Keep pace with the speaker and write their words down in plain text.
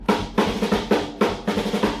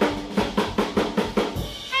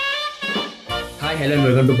hello and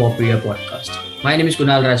welcome to Popular Podcast. My name is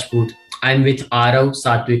Kunal Rajput. I'm with Arav,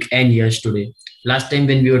 Satvik and Yash today. Last time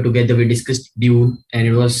when we were together, we discussed Dune and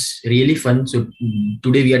it was really fun. So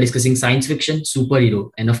today we are discussing science fiction,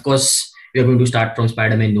 superhero, and of course we are going to start from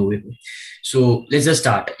Spider-Man No Way Home. So let's just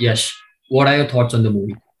start. Yash, what are your thoughts on the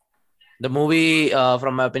movie? The movie,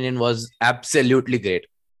 from my opinion, was absolutely great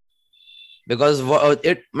because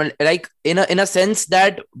it like in a sense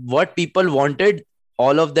that what people wanted,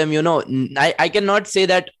 all of them. I cannot say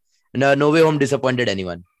that No Way Home disappointed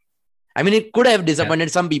anyone. I mean, it could have disappointed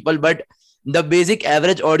some people, but the basic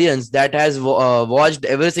average audience that has watched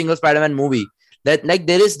every single Spider-Man movie, that like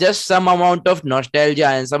there is just some amount of nostalgia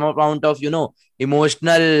and some amount of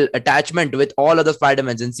emotional attachment with all other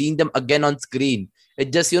Spider-Mans, and seeing them again on screen,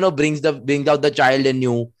 it just brings out the child in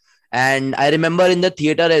you. And I remember in the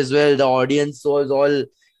theater as well, the audience was all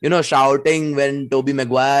shouting when Tobey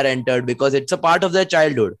Maguire entered because it's a part of their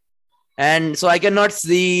childhood. And so I cannot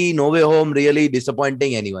see No Way Home really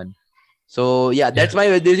disappointing anyone. So yeah, that's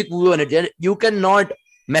my basic view on it. And you cannot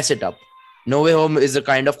mess it up. No Way Home is a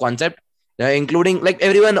kind of concept, including like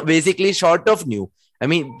everyone basically short of knew. I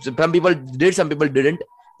mean, some people did, some people didn't.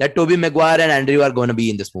 That Tobey Maguire and Andrew are going to be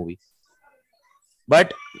in this movie.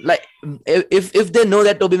 But like, if they know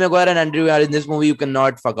that Tobey Maguire and Andrew are in this movie, you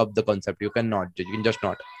cannot fuck up the concept. You cannot. You can just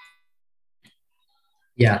not.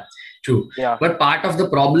 Yeah, true. Yeah. But part of the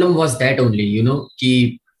problem was that only,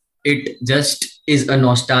 it just is a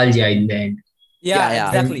nostalgia in the end. Yeah,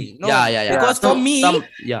 exactly. No, Yeah. Because for me,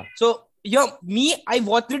 yeah. I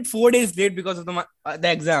watched it 4 days late because of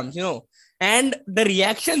the exams, and the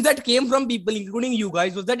reactions that came from people, including you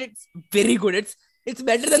guys, was that it's very good. It's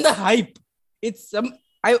better than the hype. It's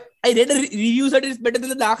I read reviews that it's better than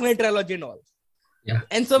the Dark Knight trilogy and all. Yeah.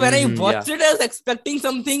 And so when I watched it, I was expecting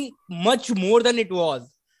something much more than it was.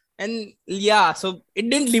 And yeah, so it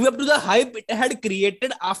didn't live up to the hype it had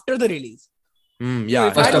created after the release.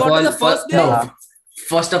 Yeah. First of all,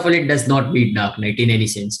 it does not beat Dark Knight in any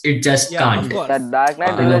sense. It just can't. Of course. That Dark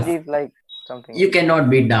Knight trilogy is like something. You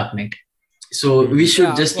cannot beat Dark Knight. So we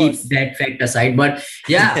should just keep course. that fact aside. But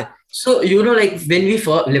yeah, so like when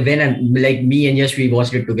me and Yash, we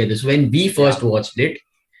watched it together. So when we first watched it,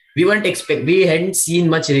 we hadn't seen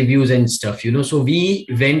much reviews and stuff, So we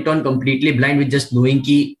went on completely blind with just knowing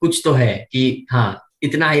कि कुछ तो है कि हाँ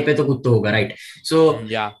इतना hype है तो कुछ तो होगा, right? So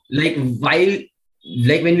like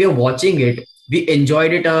when we were watching it, we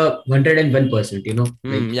enjoyed it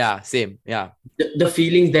 101%, Yeah, same. Yeah. The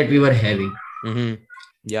feelings that we were having.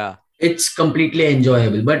 Yeah. It's completely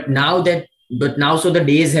enjoyable. But now so the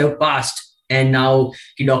days have passed. And now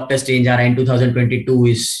Doctor Strange in 2022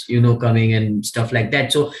 is, coming and stuff like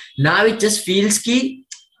that. So now it just feels ki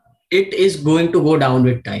it is going to go down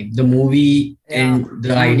with time. The movie and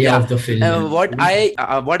the idea of the film.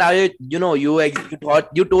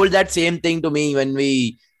 You told that same thing to me when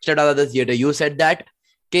we stepped out of the theater. You said that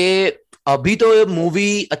कि अभी तो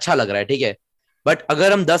movie अच्छा लग रहा है, ठीक है, but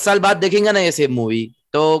अगर हम 10 साल बाद देखेंगे ना ये सेम मूवी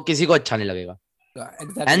तो किसी को अच्छा नहीं लगेगा.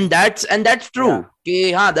 Exactly. And that's true.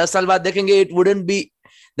 कि हाँ 10 साल बाद देखेंगे, it wouldn't be,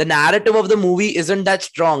 the narrative of the movie isn't that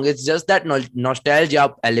strong. It's just that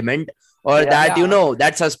nostalgia element or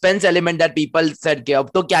that suspense element that people said कि अब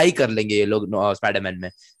तो क्या ही कर लेंगे ये लोग Spider-Man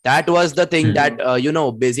में. That was the thing that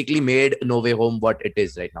basically made No Way Home what it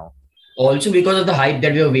is right now. Also because of the hype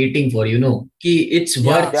that we were waiting for, कि it's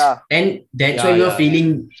worth, and that's why we were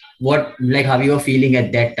feeling how we were feeling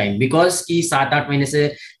at that time, because कि 7-8 महीने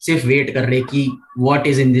से सिर्फ wait कर रहे कि what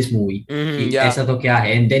is in this movie, कि ऐसा तो क्या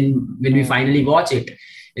है, and then when we finally watch it,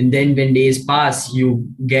 and then when days pass, you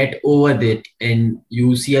get over it and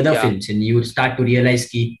you see other films and you start to realize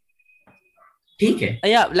कि ठीक है.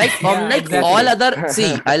 Exactly. All other,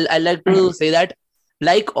 see, I like to say that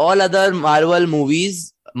like all other Marvel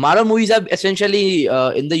movies are essentially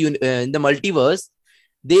in the multiverse.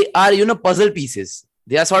 They are puzzle pieces.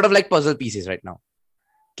 They are sort of like puzzle pieces right now.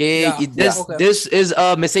 This is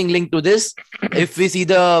a missing link to this. If we see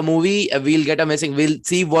the movie, we'll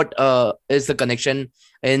see what is the connection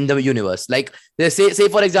in the universe. Like they say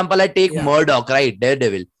for example, I take Murdoch, right?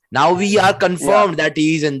 Daredevil. Now we are confirmed that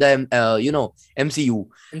he is in the MCU.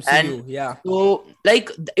 So like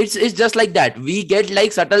it's just like that. We get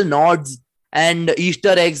like subtle nods and Easter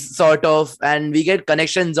eggs sort of, and we get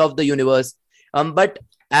connections of the universe. But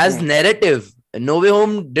as narrative, No Way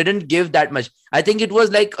Home didn't give that much. I think it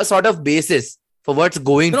was like a sort of basis for what's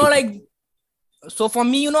going to. So for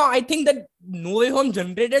me, I think that No Way Home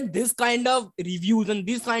generated this kind of reviews and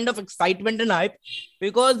this kind of excitement and hype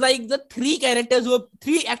because like the three actors who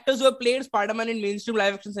have played Spider-Man in mainstream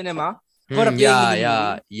live action cinema were appearing in the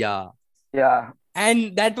movie. Yeah.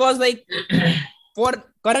 And that was like for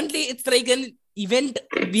currently it's like an event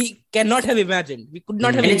we cannot have imagined. We could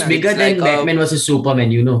not have And it's imagined. bigger than like, Batman versus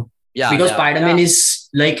Superman, Yeah, because yeah. Spider-Man is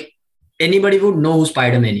like anybody would know who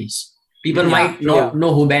Spider-Man is. People Yeah, might not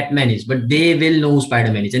know who Batman is, but they will know who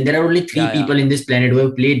Spider-Man is. And there are only three Yeah, yeah. people in this planet who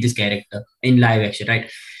have played this character in live action, right?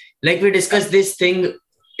 Like we discussed this thing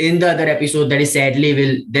in the other episode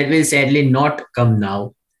that will sadly not come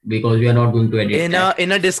now because we are not going to edit that.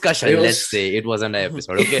 In a discussion, It was- let's say it wasn't an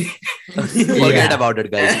episode. Okay, forget Yeah. about it,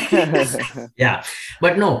 guys. Yeah,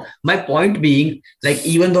 but no, my point being, like,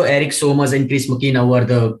 even though Eric Somers and Chris McKenna were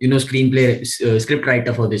the screenplay script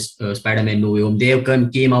writer for this Spider-Man No Way Home, they have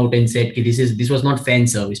came out and said that this was not fan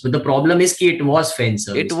service. But the problem is that it was fan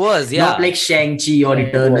service. It was, yeah. Not like Shang-Chi or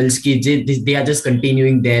Eternals. They are just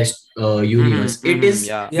continuing their universe. It is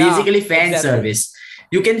yeah. basically fan exactly. service.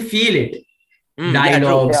 You can feel it, Yeah, true.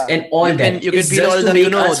 dialogues Yeah. and all You that. can It's feel just all to the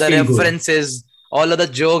make us the feel good. references, all of the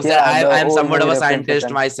jokes Yeah, that the I am old somewhat of a movie references scientist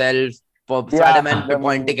and- myself. For Yeah, Spider-Man the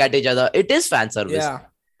pointing at each other, it is fan service. Yeah.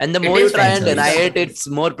 And the It more you is try fan and deny service. it, it's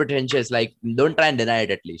more pretentious. Like, don't try and deny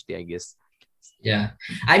it at least, I guess. Yeah,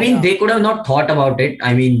 I mean, Yeah. they could have not thought about it.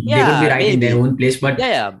 I mean, they could be Yeah, right in their maybe. own place, but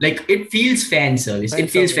Yeah, like it feels fan service. Fan It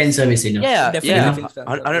feels fan service. service enough. yeah, Definitely yeah. feels fan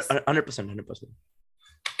 100%, 100%.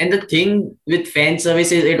 And the thing with fan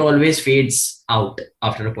service is it always fades out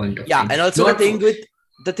after a point of Yeah, time. and also Not-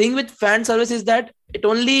 the thing with fan service is that it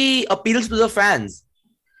only appeals to the fans.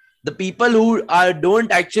 The people who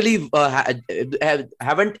don't actually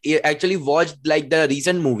haven't actually watched like the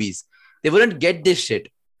recent movies, they wouldn't get this shit.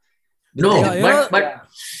 no, Yeah, but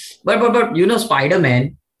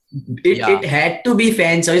Spider-Man, Yeah. it had to be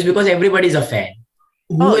fan service because everybody's a fan.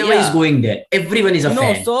 Whoever is yeah. going there, everyone is a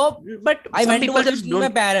fan. So But I some went to people watch it just with my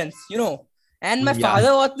don't. parents, and my Yeah.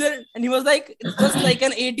 father was there, and he was like, "It's just like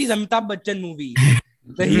an 80s Amitabh Bachchan movie.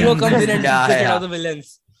 The hero comes in and Yeah, beats the shit yeah. out of the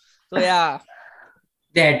villains." So yeah,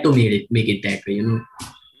 They had to make it that way,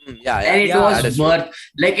 Yeah, and it Yeah, that was is true. worth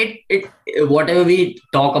like it whatever we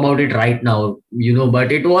talk about it right now,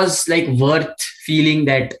 but it was like worth feeling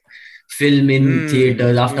that film in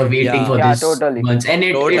theaters after waiting yeah. for Yeah, this totally. months, and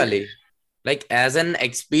it Totally. Like, as an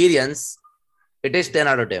experience, it is 10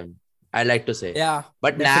 out of 10. I like to say. yeah.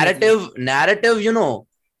 But Definitely. narrative,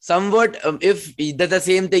 somewhat, if that's the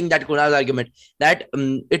same thing that Kunal's argument, that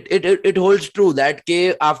it holds true that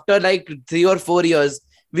after like 3 or 4 years,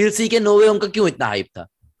 we'll see कि No Way Home का क्यों इतना hype था.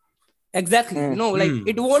 Exactly. Like Hmm.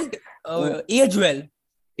 it won't age well.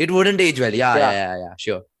 It wouldn't age well. Yeah, Yeah. yeah,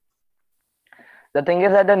 sure. The thing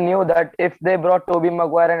is that they knew that if they brought Tobey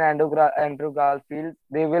Maguire and Andrew Garfield,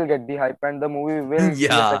 they will get the hype and the movie will be a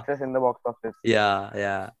Yeah. success in the box office.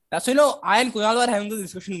 Yeah. So I and Kunal were having this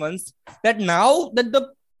discussion once that now that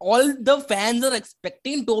all the fans are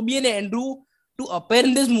expecting Toby and Andrew to appear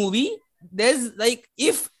in this movie, there's like,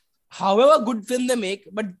 if however good film they make,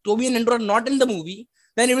 but Toby and Andrew are not in the movie,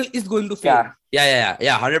 then it's going to fail. Yeah,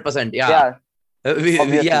 Yeah, 100%. Yeah. yeah, Yeah,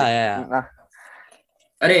 obviously. yeah.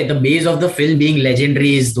 Arey, the base of the film being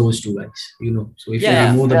legendary is those two guys, So if Yeah,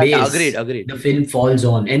 you remove the yeah, base, Agreed. the film falls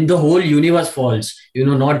on, and the whole universe falls.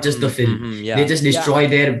 Not just the film. Yeah. They just destroy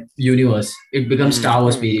their universe. It becomes Star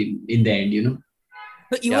Wars in the end.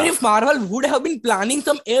 So even Yeah. if Marvel would have been planning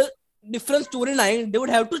some different storyline, they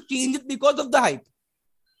would have to change it because of the hype.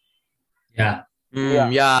 Yeah.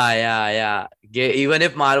 Yeah. Even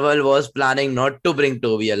if Marvel was planning not to bring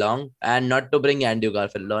Toby along and not to bring Andrew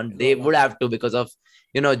Garfield along, they would have to, because of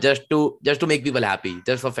just to make people happy,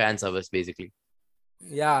 just for fan service, basically.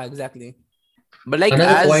 Yeah, exactly. But like,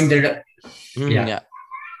 Another point that yeah.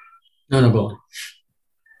 no, go on.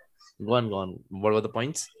 Go on. What were the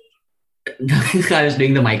points? I was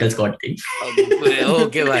doing the Michael Scott thing.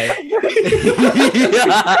 Okay, bye.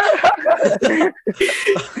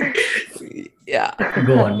 Yeah.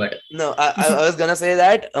 Go on, but No, I was gonna say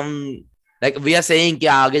that like we are saying कि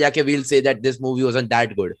आगे जाके we'll say that this movie wasn't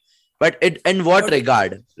that good, but in what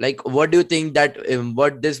regard? Like, what do you think that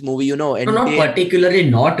what this movie not entailed? particularly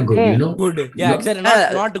not good, Good. Yeah, No. exactly.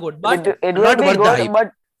 Not good. But it will not be worth the good, hype.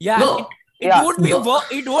 but yeah, No. Yeah.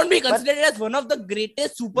 it won't be considered as one of the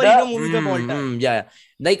greatest superhero movies of all time. Yeah,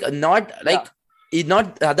 like not like it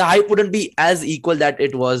not the hype wouldn't be as equal that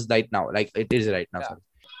it was right now, like it is right now. Yeah. Sorry.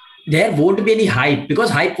 there won't be any hype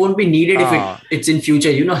because hype won't be needed if it's in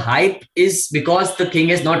future. Hype is because the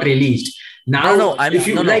thing is not released. Now, No, I'm- if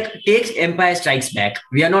you no. like take Empire Strikes Back,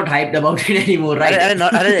 we are not hyped about it anymore, right? No.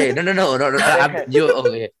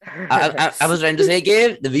 Okay. I was trying to say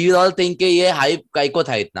that we all think that ये hype काहे को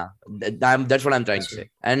था इतना. That's what I'm trying to say.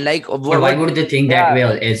 And like, But why would they think that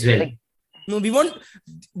Yeah. way as well? Like- No, we won't.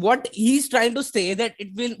 What he's trying to say that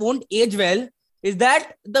won't age well is that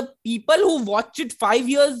the people who watch it 5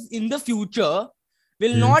 years in the future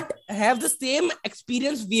will not have the same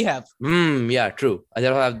experience we have. Yeah, true.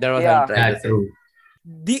 There was Yeah. I'm trying Yeah, to say. true.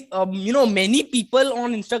 The many people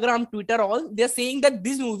on Instagram, Twitter, all they're saying that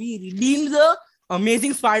this movie redeems the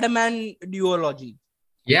Amazing Spider-Man duology.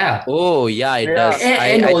 Yeah. Oh, yeah, it Yeah. does.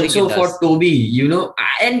 And I think also it for does. Toby,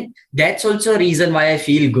 and that's also a reason why I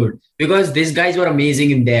feel good because these guys were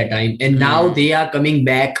amazing in their time, and now they are coming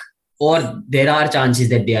back, or there are chances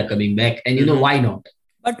that they are coming back, and why not?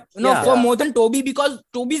 But Yeah. for more than Toby, because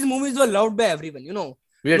Toby's movies were loved by everyone. Yeah,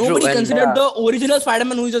 true. Nobody And considered the original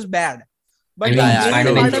Spider-Man movie just bad. But I mean, the Yeah, Amazing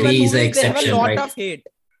Spider-Man Spider-Man 3 is the movies, they have a exception, lot right? of hate.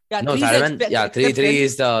 Yeah, no, 3 is Spider-Man. Yeah, three exception.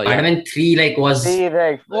 is the yeah. Spider-Man 3 was See,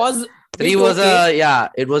 right. Was 3 it was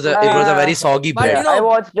okay. it was a very soggy But bread. I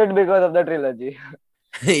watched it because of the trilogy.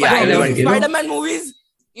 Yeah, But everyone Amazing did. Spider-Man movies,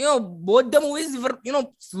 both the movies were,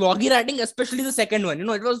 sloggy writing, especially the second one.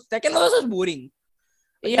 Second one was just boring.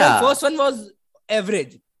 Yeah. First one was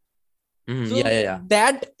average. So Yeah.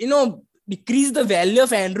 that, decreased the value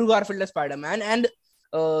of Andrew Garfield as Spider-Man, and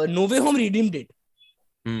No Way Home redeemed it.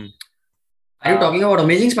 Are you talking about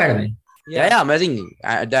Amazing Spider-Man? Yeah, amazing.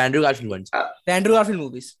 The Andrew Garfield ones. The Andrew Garfield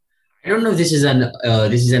movies. I don't know if this is an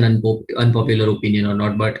unpopular opinion or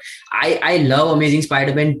not, but I love Amazing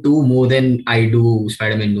Spider-Man 2 more than I do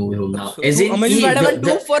Spider-Man No Way Home now. So, As in, Amazing Spider-Man 2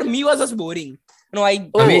 the for me was just boring.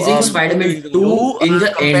 Amazing Spider-Man 2 in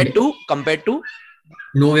the end, compared to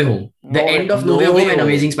No Way Home, the end of No Way Home and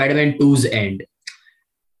Amazing Spider-Man 2's end.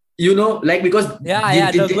 Because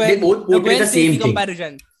they both portray the same thing.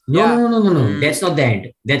 comparison. No. That's not the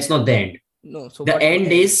end. That's not the end. No, so The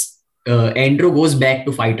end is Andrew goes back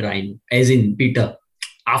to fight Ryan, as in Peter,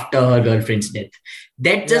 after her girlfriend's death.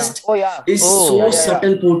 That just Oh yeah. is so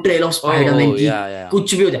subtle portrayal of Spider-Man. yeah.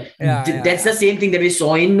 Kuch bhi ho jaye. That's the same thing that we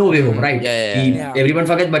saw in No Way Home, right? Yeah. Everyone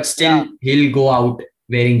forgets, but still he'll go out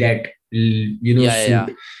wearing that,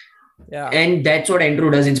 suit. Yeah. And that's what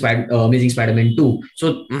Andrew does in Amazing Spider-Man 2.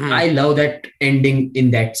 So I love that ending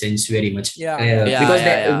in that sense very much.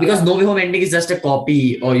 Because No Way Home ending is just a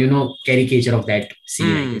copy or caricature of that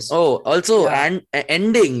scene. I guess. Oh, also and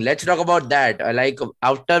ending. Let's talk about that. Like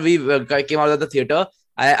after we came out of the theater,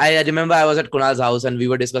 I remember I was at Kunal's house and we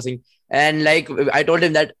were discussing, and like I told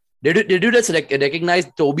him that did you just recognize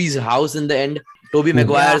Toby's house in the end? Tobey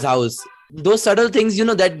Maguire's house. Those subtle things,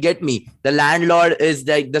 that get me. The landlord is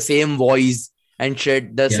like the same voice and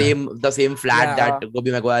shit, the same flat that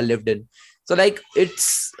Tobey Maguire lived in. So like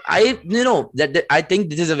I think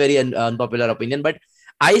this is a very unpopular opinion, but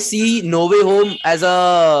I see No Way Home as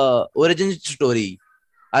a origin story.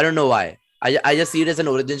 I don't know why. I just see it as an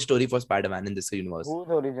origin story for Spider-Man in this universe. Whose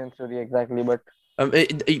origin story exactly? But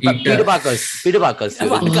Peter Parker's.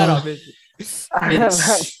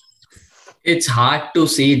 It's hard to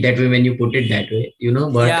see it that way when you put it that way,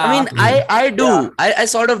 but I mean, I do. I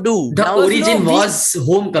sort of do. The origin was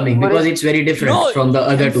Homecoming because it's very different from the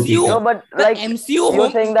other two people. no, but like MCU you're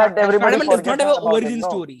saying that everybody Spider-Man does not have an forgets about origin it, no?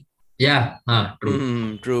 story. Yeah,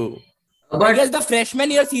 true. True. I But guess the freshman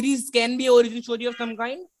year series can be an origin story of some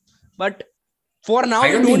kind, but for now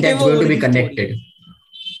I don't we think don't that's have an going to be origin connected. story.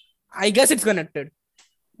 I guess it's connected.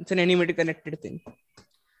 It's an animated connected thing.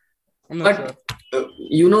 I'm not But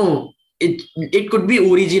sure. it could be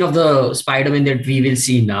origin of the Spider-Man that we will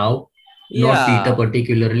see now. Not Peter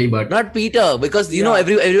particularly, but Not Peter, because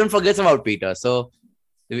everyone forgets about Peter. So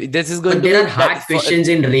this is going but to there be are hard questions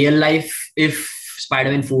in real life if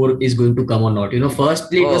Spider-Man 4 is going to come or not.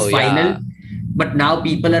 Firstly it was final, but now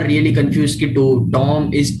people are really confused.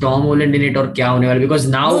 Is Tom Holland in it or kya hone wala? Because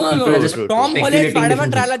now people are just Tom Holland speculating Spider-Man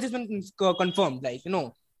different trilogy has been confirmed.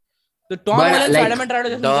 The Tom But, Holland like, Spider-Man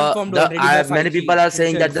trilogy has been confirmed already. by many 5G people are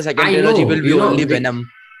saying that the itself. second I trilogy know, will be only Venom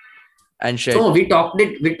and shit. So we talked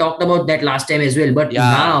about that last time as well. But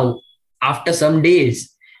now, after some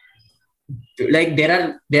days, like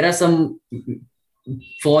there are some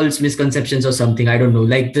false misconceptions or something. I don't know.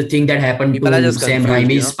 Like the thing that happened People are to just Sam confused,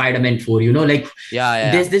 Raimi's Spider-Man 4.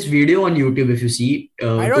 There's this video on YouTube if you see.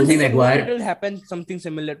 I don't Tobey think Maguire. it will happen something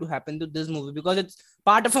similar to happen to this movie because it's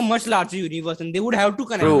part of a much larger universe and they would have to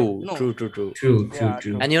connect. True.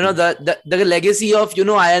 And the legacy of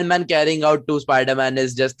Iron Man carrying out to Spider-Man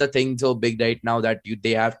is just a thing so big right now that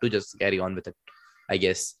they have to just carry on with it, I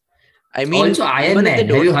guess. I mean, Also Iron Man.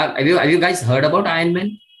 Have you guys heard about Iron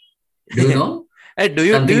Man? Do you know? Hey, do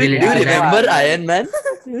you Something related to remember that? Iron Man?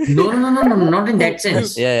 No, not in that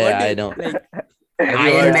sense. I know. Like, Have you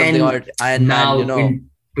Iron heard something Man about Iron now Man? in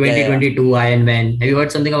 2022 Iron Man. Have you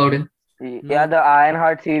heard something about him? Yeah, the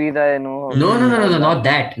Ironheart series, I know. No, not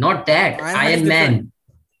that. Ironheart is Iron Man.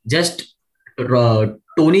 Just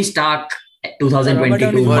Tony Stark, 2022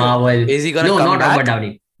 Robert Downey. Marvel. Is he gonna No, come not back? Robert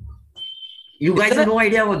Downey. You guys have no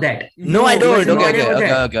idea about that. No, I you don't. guys have no Okay, idea okay, about okay,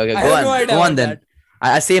 that. okay, okay. I Go have no on, idea go on about then.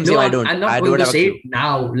 that. Same. No, I don't. I'm not I going don't to have a say clue. it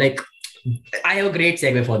now. Like, I have a great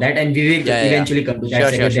segue for that, and we will Yeah. eventually come to that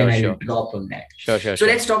Sure, segue. sure, Then I sure. will drop on that. Sure. So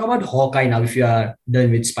let's talk about Hawkeye now. If you are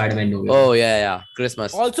done with Spider-Man No Way Home. Oh yeah.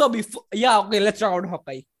 Christmas. Also, before, okay, let's talk about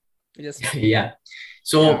Hawkeye. Just Yeah.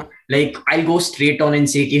 So Yeah. like I'll go straight on and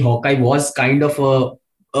say that Hawkeye was kind of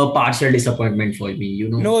a partial disappointment for me.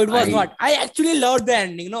 no, it was I- not. I actually loved the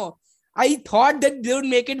ending. No, I thought that they would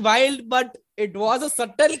make it wild, but it was a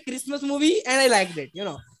subtle Christmas movie, and I liked it.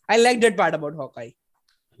 I liked that part about Hawkeye.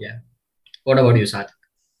 What about you, Sat?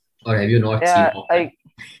 Or have you not seen Yeah, Hawkeye?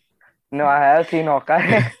 no, I have seen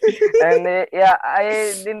Hawkeye, and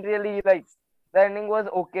I didn't really like. The ending was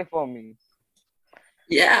okay for me.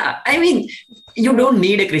 Yeah, I mean, you don't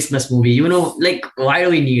need a Christmas movie. Like why do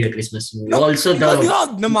we need a Christmas movie? No, Also, because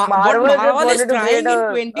the what Marvel just Marvel is wanted to trying create in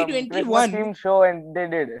a Christmas 2021. themed show, and they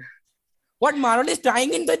did. What Marvel is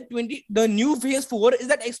trying in the new Phase 4 is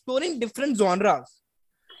that exploring different genres.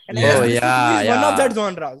 And I Yeah. guess Oh, Christmas movie is one of yeah. that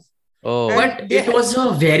genres. Oh. but it was a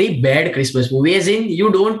very bad Christmas movie. As in,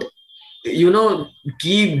 you don't,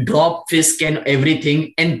 keep drop Fisk and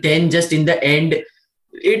everything, and then just in the end,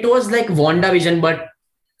 it was like WandaVision but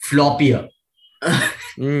floppier.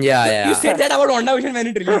 Yeah. You said that about WandaVision when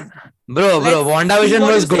it released. Bro, Let's see WandaVision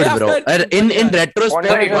what was you say good, bro. after- In Yeah. retrospect,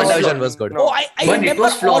 WandaVision was WandaVision flop. was good. No. Oh, I But it remember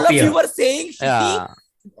was all of you floppier. were saying, Shruti, Yeah.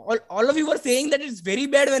 all of you were saying that it's very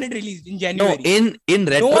bad when it released in No, January. in one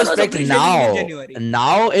was retrospect appreciating it in now, January.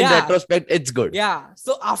 in Yeah. retrospect, it's good. Yeah.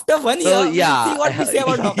 So after 1 So, year, we'll yeah. see what we say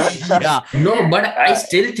about Hawkeye. Yeah. No, but I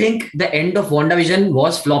still think the end of WandaVision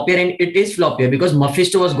was floppier, and it is floppier because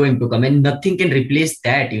Mephisto was going to come, and nothing can replace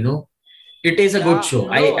that. It is a Yeah, good show.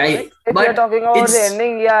 no, like- If But you're talking about the it's-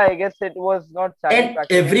 ending, I guess it was not and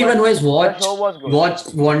satisfactory. everyone who but has the show was good. watched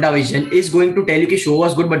WandaVision is going to tell you the show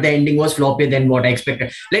was good, but the ending was floppier than what I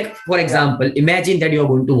expected. Like, for example, imagine that you are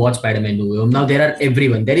going to watch Spider-Man No Way Home. Now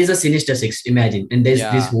there is a Sinister Six, imagine, and there's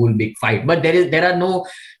Yeah. this whole big fight, but there are no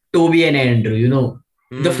Toby and Andrew.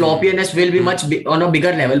 The Hmm. floppiness will be much on a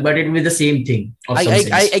bigger level, but it will be the same thing. Of some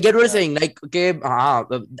sense. I get what you're saying. Like, okay,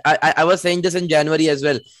 I was saying this in January as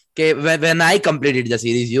well. Okay, when I completed the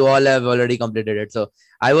series, you all have already completed it. So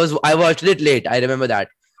I watched it late. I remember that.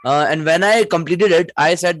 And when I completed it,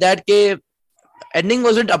 I said that ending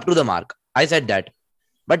wasn't up to the mark. I said that.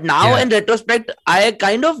 But now Yeah. in retrospect, I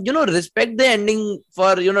kind of respect the ending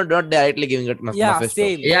for not directly giving it Yeah, Mephisto.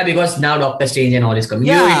 same. Yeah, because now Doctor Strange and all is coming.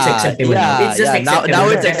 Yeah, It's acceptable now. yeah, It's just yeah. Now- acceptable. now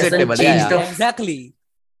but it's that doesn't acceptable, change yeah. the- Exactly.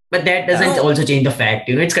 But that doesn't Yeah. also change the fact.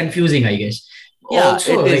 It's confusing, I guess. Yeah,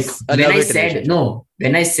 Also, it like is a when I love-hate said relationship. no,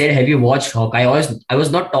 when I said have you watched Hawkeye, I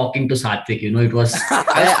was not talking to Satvik. It was I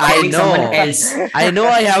was I telling know. someone else. I know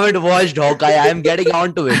I haven't watched Hawkeye. I am getting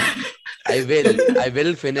on to it. I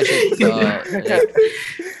will finish it.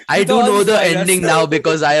 I With do all know the the spoilers. ending now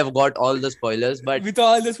because I have got all the spoilers. But With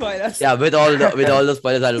all the spoilers. yeah, with all the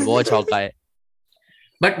spoilers, I'll watch Hawkeye.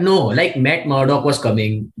 But no, like Matt Murdock was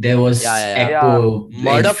coming. There was Yeah. Echo and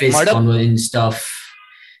Murdock- Fisk Murdock- and stuff.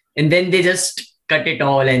 And then they just cut it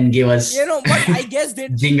all and give us But I guess they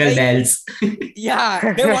jingle like, bells.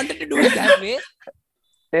 Yeah, they wanted to do it that way.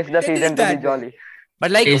 It's the They did season to that. be jolly.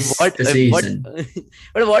 But like It's what the season.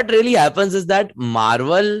 but what really happens is that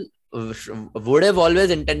Marvel would have always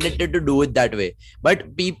intended it to do it that way.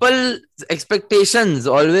 But people's expectations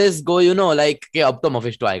always go, like, "Okay, ab to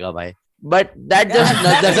Mephisto aayega bhai." But that just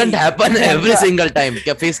doesn't happen every single time.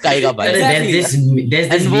 "Okay, Fisk aayega bhai." Exactly. There's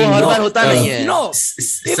this And वो meme her bar of, होता नहीं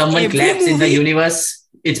है. someone every claps in the movie- universe,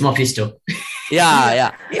 it's Mephisto.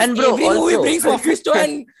 Yeah. If And bro, every movie also, brings Mephisto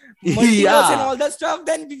and multiverse Yeah. and all that stuff,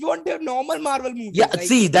 then we want a normal Marvel movie. yeah, Like,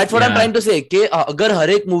 see, that's what I'm Yeah. trying to say. कि अगर हर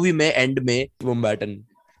एक movie में end में Mumbai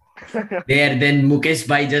There, then Mukesh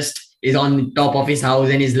Bhai just is on top of his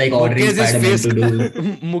house and is like ordering Mukesh is Spider-Man Fisk. to do.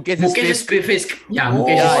 Mukesh Mukesh is is Fisk. Yeah, oh,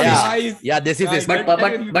 Mukesh Yeah, is yeah. Fisk. nice. Yeah, Desi Nice. Fisk.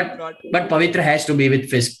 But Pavitra has to be with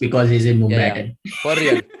Fisk because he's in Mumbai. Yeah. For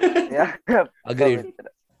real. Yeah. Agreed.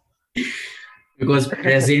 Because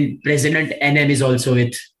President NM is also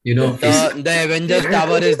with, Fisk. The Avengers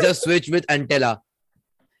Tower is just switch with Antella.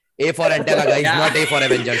 A for Antella, guys, Yeah. not A for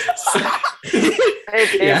Avengers.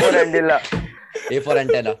 It's A Yeah. for Andilla. A for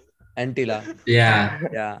Antella. Antilla. Yeah,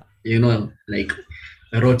 Yeah. like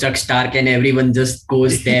Rochak Stark and everyone just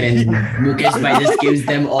goes there and Mukesh Bhai just gives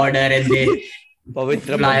them order and they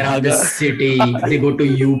Pavitra fly around the Prabhakar. city. They go to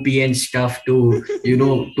UP and stuff to,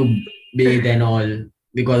 to bathe and all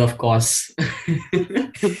because of course.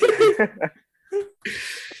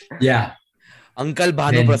 Yeah. Uncle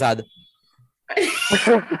Bhanu Then- Prasad.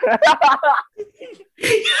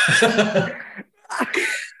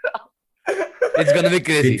 It's gonna be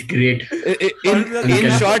crazy. It's great.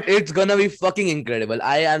 In short, it's gonna be fucking incredible.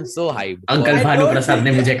 I am so hyped. Uncle I Bhanu don't Prasad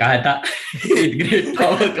ने think- मुझे कहा था with great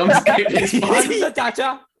power comes great responsibility. Bhanu the Chacha.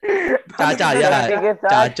 Chacha, The yeah. thing is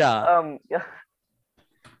that, Chacha. yeah.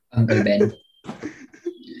 Uncle Ben.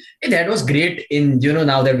 Yeah, that was great.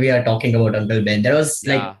 Now that we are talking about Uncle Ben, that was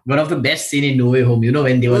like Yeah. one of the best scene in No Way Home.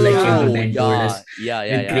 When they were like Oh, Uncle Ben told yeah, us, yeah,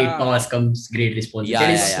 with yeah. great Yeah. powers comes great responsibility. Yeah,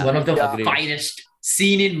 That yeah, is yeah. one of the Agreed. finest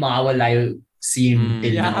scene in Marvel I've seen Mm.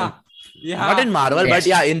 till Yeah. now. Yeah. Not in Marvel, Best. but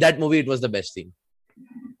yeah, in that movie, it was the best scene.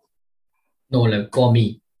 No, like for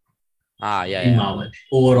me Ah, yeah, in yeah. Marvel,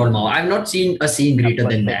 overall Marvel, I've not seen a scene greater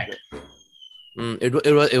than that.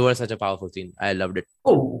 It was such a powerful scene. I loved it.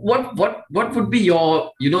 Oh, what would be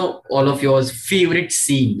your, all of yours favorite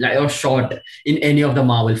scene, like or shot in any of the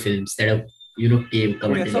Marvel films that have,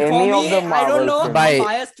 come Okay, into so your- for Any of me, the I don't Marvel know. films. By- I'm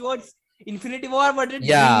biased towards Infinity War, but it's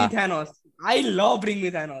Yeah. Bring Me Thanos. I love Bring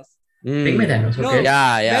Me Thanos. Bring me Thanos, No. okay?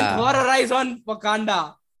 Yeah, When yeah. Thor arrives on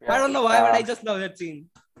Wakanda. I don't know why, but I just love that scene.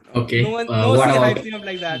 Okay. No What scene about I've seen up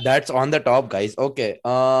like that. That's on the top, guys. Okay.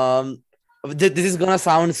 This is gonna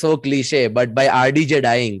sound so cliche, but by RDJ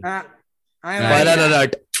dying. I'm Right. Spoiler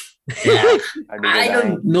alert. yeah. I did I it.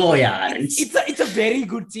 don't know, yeah. It's a very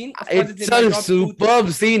good scene. Of course, It's in my a top two.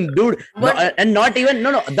 superb scene, dude. But- And not even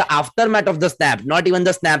the aftermath of the snap, not even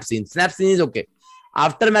the snap scene. Snap scene is okay.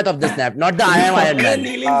 Aftermath of the snap, not the I am Iron The Man.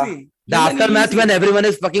 kneeling scene. The aftermath when everyone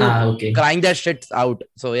is fucking Okay. crying their shits out.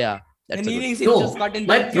 So yeah, The that's a good. kneeling scene No, just got in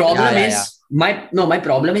my the- problem Yeah, is my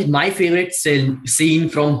problem is my favorite scene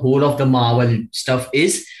from whole of the Marvel stuff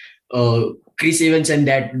is Chris Evans and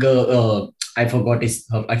that girl. I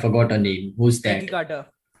forgot her name. Who's Peggy that? Carter.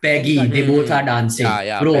 Peggy. They Hmm. both are dancing.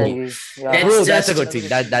 Yeah, Bro, Peggy. Yeah. That's Bro, that's a just- good scene.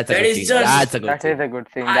 That's a that good is scene. just- That's a good That is scene. a good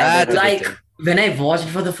scene. I, That is a like good scene. when I watched it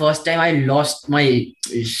for the first time, I lost my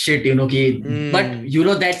shit.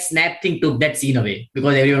 But that snap thing took that scene away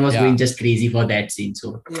because everyone was Yeah. going just crazy for that scene.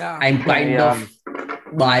 So Yeah. I'm kind Yeah.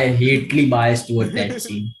 of hately biased toward that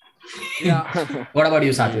scene. Yeah. What about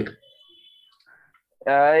you, Satvik?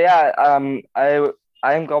 Yeah.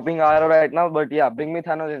 I am copying Ara right now, but yeah, Bring Me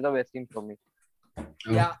Thanos is the best scene for me.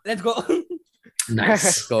 Yeah. Let's go. Nice.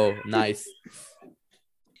 Let's go. Nice.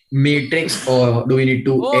 Matrix, or do we need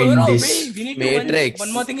to Oh, end no, this? wait, we need Matrix. to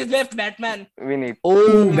one more thing is left. Batman. We need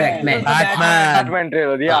Oh, Batman. Batman. Batman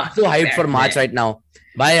trailer. Yeah. I'm so hyped for March right now.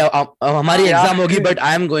 Bhai, हमारी Yeah. exam होगी, but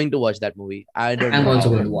I am going to watch that movie. I don't I'm know. also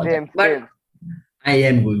how. going to watch Same. it. But Same. I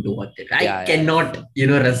am going to watch it. I Yeah, yeah. cannot,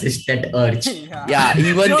 resist that urge. Yeah,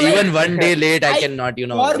 even No, like, even one day late, I I- cannot, For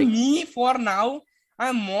like- me, for now,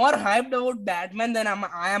 I'm more hyped about Batman than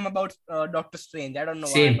I am about Doctor Strange. I don't know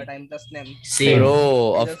Same. why, but I'm just Same. bro,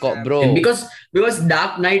 I of just course, am. bro. And because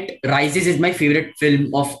Dark Knight Rises is my favorite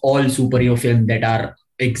film of all superhero films that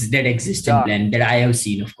exist in Yeah. plan that I have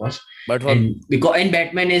seen, of course. But for And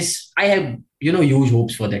Batman is, I have huge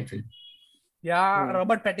hopes for that film. Yeah, Hmm.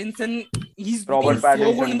 Robert Pattinson, he's Robert so good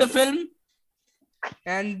Pattinson. in the film.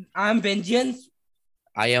 And I'm Vengeance.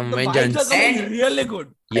 I am The vibes are vengeance. coming really good.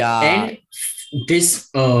 Yeah, And this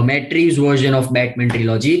Matt Reeves version of Batman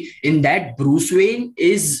trilogy, in that Bruce Wayne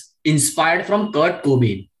is inspired from Kurt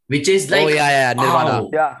Cobain, which is like, oh yeah, Nirvana. wow,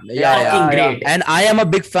 Yeah. Yeah, fucking great. And I am a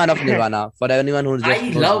big fan of Nirvana. For anyone who's just I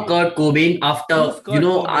love Kurt Cobain Who's after, Kurt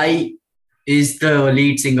Cobain? is the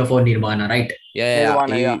lead singer for Nirvana, right?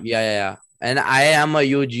 Nirvana, yeah. And I am a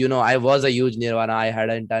huge, I was a huge Nirvana. I had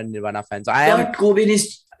an entire Nirvana fan. So I am, Kurt Cobain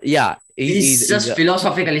is he's just a-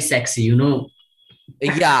 philosophically sexy,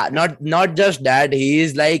 yeah, not just that. He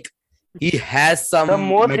is like, he has some The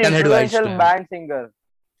most metalhead vibes. influential to him. band singer.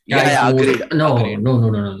 Yeah, he's agreed. most- No, Agreed.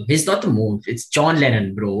 no. He's not the most. It's John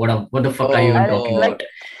Lennon, bro. What the fuck are you even Oh, talking like-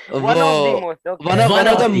 about? One of the Bro, most. Okay. one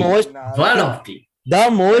of the the- most Nah, One of the.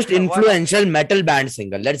 the most One of- influential metal band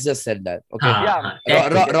singer. Let's just say that. Okay. Ah, Yeah.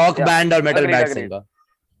 Rock Yeah. band or metal Agreed, band agreed. singer.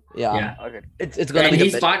 Yeah. Yeah. Okay. It's gonna And be the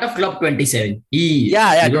he's best. part of Club 27.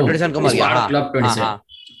 Yeah, 27 को मर he's गया. part of हाँ, Club 27. हाँ.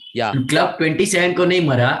 Yeah. Club 27 को नहीं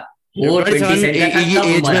मरा. वो 27 27 का ये तब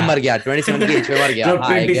एज में मरा. मर गया. 27 की एज में मर गया. Club हाँ,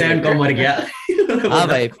 I get 27 it. को मर गया. हाँ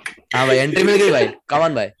भाई एंट्री मिल गई भाई. Come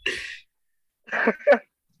on भाई.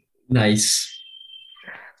 Nice.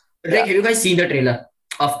 Like, have you guys seen the trailer?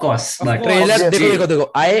 Of course. Of But course. Trailer Obviously. देखो.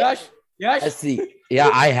 I Yash, see. Yeah,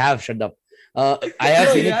 I have. Shut up. I have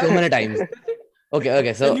No, seen it yeah. so many times. Okay.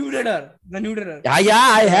 the So new Raider. The new Raider. yeah,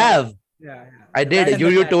 I have. Yeah. I did. Right in You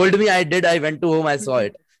the you back. told me I did. I went to home. I saw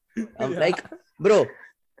it. I'm Yeah. like, bro,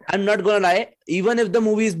 I'm not gonna lie. Even if the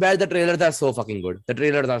movie is bad, the trailers are so fucking good. The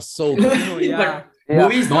trailers are so good. Oh, yeah. But Yeah.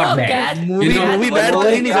 movie is not No, bad. cat. Movie know, movie Cat bad was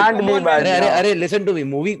कर ही नहीं Can't सकते. be bad. अरे Yeah. अरे listen to me.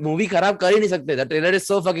 Movie खराब कर ही नहीं सकते. The trailer is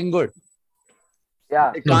so fucking good.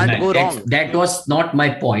 Yeah. It can't go that, wrong. that was not my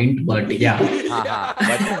point, but yeah. हाँ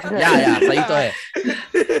but yeah सही तो है.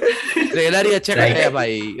 ट्रेलर ही अच्छे Right. कटे हैं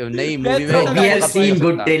भाई. नई मूवी Bro, में We have fuck seen नहीं हो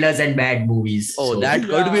good सकता. trailers and bad movies. Oh, so- that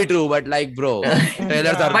could be Yeah. true, but like, bro,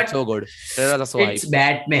 trailers are But so good. Trailers are so it's hype.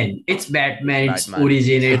 Batman. It's Batman. It's Batman.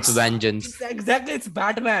 origin. It's vengeance. Exactly, it's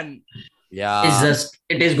Batman. Yeah. It's just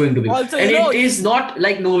it is going to be. Also, and you know, it is not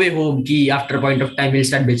like No Way Home. Key after a point of time we'll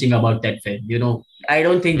start bitching about that film. You know, I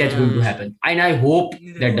don't think that's going to happen, and I hope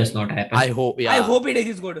that does not happen. I hope. Yeah. I hope it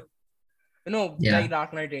is good. You know, Yeah. like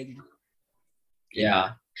Dark Knight Rises.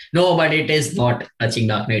 Yeah. No, but it is not touching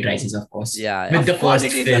Dark Knight Rises, of course. Yeah. With the Of course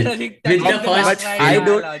first it is film. not touching With the Dark first Knight film. I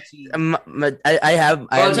don't- trilogy. I have.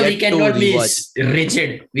 I Also, have we yet to cannot be rewatch.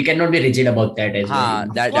 rigid. We cannot be rigid about that as well. Haan, you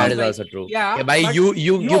know. that Of course, is like, also true. yeah, Okay, bhai, but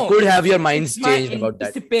you no, could have your minds It's my changed about that.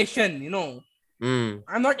 anticipation, you know. Mm,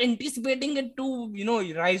 I'm not anticipating it to, you know,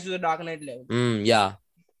 rise to the Dark Knight level. yeah.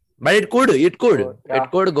 But it could. Yeah.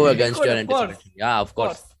 It could go against could, your of course. anticipation. Yeah, of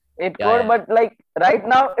course. It Yeah, could, yeah. but like right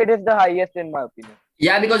now, it is the highest in my opinion.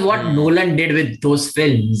 Yeah, because what Nolan did with those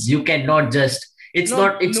films, you cannot just. It's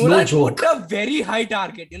not. It's Nolan no joke. put a very high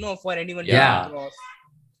target, you know, for anyone Yeah. to cross.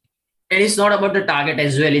 And it's not about the target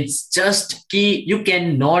as well. It's just key. You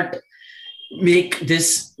cannot make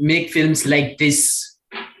films like this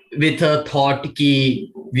with a thought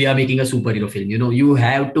key. We are making a superhero film. You know, you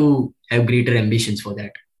have to have greater ambitions for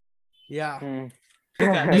that. Yeah. Hmm.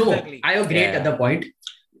 No, Exactly. I agree Yeah. at the point.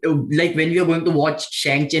 Like when we are going to watch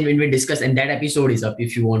Shang-Chi and when we discuss, and that episode is up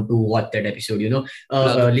if you want to watch that episode, you know,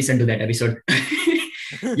 Plug. listen to that episode.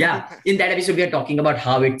 Yeah, in that episode, we are talking about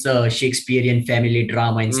how it's a Shakespearean family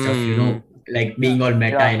drama and stuff, you know, like being all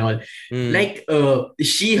meta Yeah. and all. Mm. Like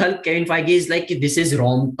She-Hulk, Kevin Feige is like, this is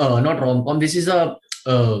not rom-com, this is a,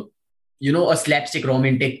 you know, a slapstick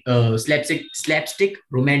romantic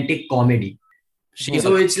comedy.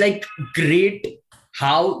 So it's like great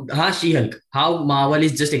how She-Hulk, how Marvel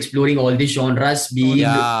is just exploring all these genres being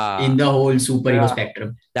Yeah. in the whole superhero Yeah.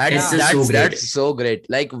 spectrum. That's It's just that's so great. that's so great.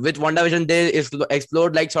 Like with WandaVision, they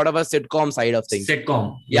explored like sort of a sitcom side of things.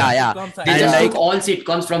 Sitcom. Yeah. Sitcom They And just like- took all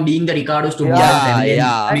sitcoms from being the Ricardos to Yeah, Modern Family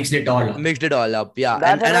yeah. and mixed it all up. Mixed it all up. Yeah.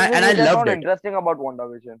 That's And I another thing loved I it. found interesting about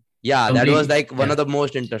WandaVision. Yeah, that was Completely. like one Yeah. of the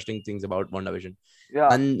most interesting things about WandaVision. Yeah.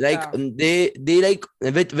 And like Yeah. they like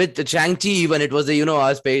with Shang-Chi even it was a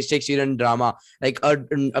a space Shakespearean drama, like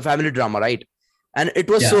a family drama, right? And it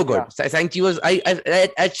was Yeah. so good. Shang-Chi was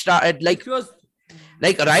at like It was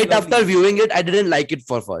right lovely. after viewing it, I didn't like it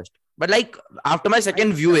for first. But like after my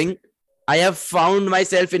second viewing, I have found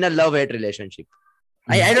myself in a love-hate relationship.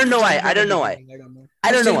 I don't know why. I don't know why.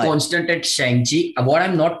 I don't know Still why. constant at Shang-Chi. What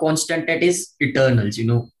I'm not constant at is Eternals, you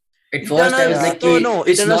know. At first I was Eternals, like, oh, "Ki, no,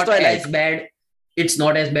 it's Eternals not to I as bad. It's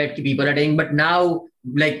not as bad ki people are saying, but now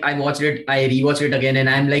like I rewatched it again and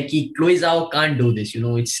I'm like, ki, Chloe Zhao can't do this, you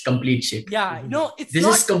know, it's complete shit. Yeah, no, it's This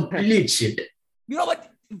not. is complete shit. You know what?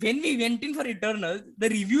 When we went in for Eternals, the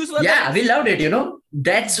reviews were Yeah, like, we loved it, you know.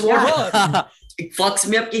 That's what Yeah. it fucks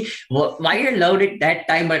me up. Ki, why I loved it that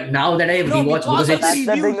time, but now that I have No, rewatched because because of it's That's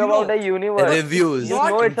the reviews, thing you about know. the universe. Reviews. You Not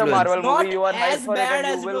know it's a influence. Marvel not movie. You are hyped as for it bad and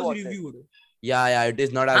as you it will was watch it. reviewed. Yeah, it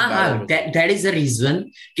is not as bad. as it was. that is the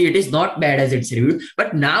reason ki it is not bad as it's reviewed.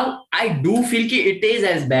 But now I do feel ki it is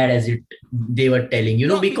as bad as they were telling, you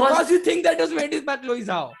know, No, because you think that was made by Chloe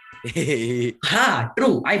Zhao.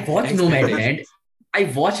 true. I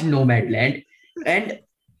watched Nomadland. And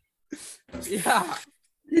Yeah.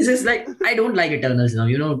 this is like I don't like Eternals now,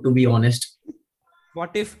 you know, to be honest.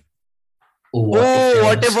 What if?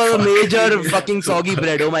 What if a Fuck. major fucking soggy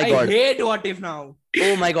bread? Oh my I god. hate What If now.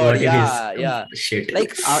 Oh my What god. it Yeah, is. yeah. Shit.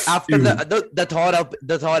 Like after the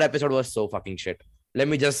Thor episode was so fucking shit. Let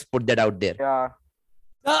me just put that out there. Yeah.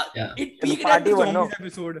 Yeah. It The peaked at the party one, zombies no?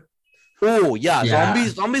 episode. Oh yeah, Yeah.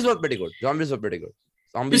 zombies were pretty good. You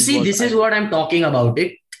Zombies see, was- this is what I'm talking about.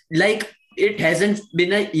 It hasn't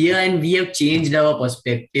been a year and we have changed our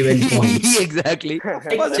perspective and points. exactly.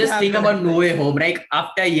 Like, Wasn't just think happening. about No Way Home. Like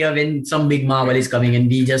after a year when some big Marvel is coming and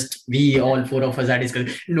we all four of us are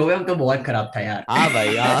discussing. No Way Home तो बहुत खराब था यार. Ah,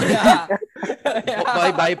 bhai, yeah.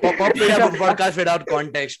 Bhai, pop media podcast without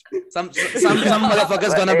context. Some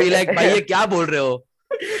motherfuckers gonna be like, bhai, ये क्या बोल रहे हो?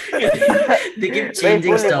 They keep Very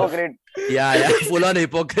changing full stuff. hypocrite. Yeah, full on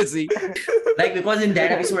hypocrisy. Like because in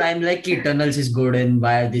that episode I'm like Eternals is good and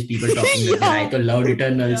why are these people talking like that? I thought loved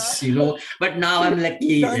Eternals, you know. But now I'm like,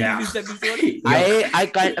 yeah. This episode.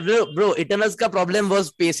 I can't, bro. Eternals ka problem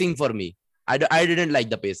was pacing for me. I didn't like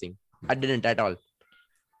the pacing. I didn't at all.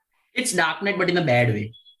 It's Dark Knight, but in a bad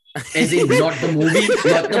way. As in not the movie,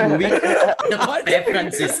 the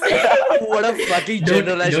preferences. What a fucking Don't-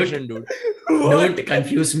 generalization, dude. Don't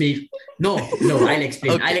confuse me. No, I'll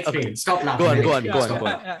explain. Okay, I'll explain. Stop laughing. Go on, I'll go on, explain. go on, Stop go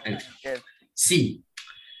on. laughing. Yes. See,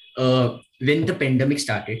 when the pandemic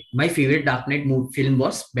started, my favorite Dark Knight film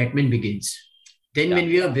was Batman Begins. Then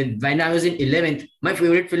when I was in 11th, my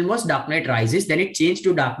favorite film was Dark Knight Rises. Then it changed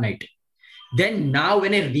to Dark Knight. Then now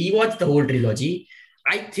when I rewatch the whole trilogy,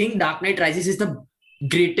 I think Dark Knight Rises is the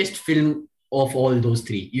greatest film of all those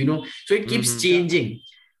three. So it keeps Mhm. changing.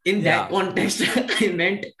 In that Yeah. context, I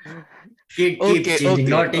meant it keeps Okay, changing.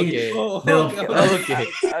 Not in okay. Oh, the- Okay.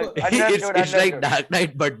 Understood, It's like understood. Dark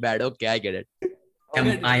Knight but bad. Okay, I get it. I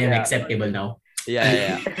am Yeah. acceptable now.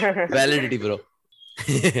 Yeah. Validity, bro.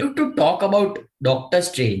 To talk about Doctor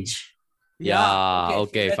Strange.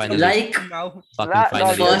 Okay, let's finally. Like, now. Fucking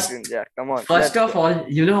finally. First- Yeah, come on. First let's of all,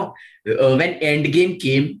 when Endgame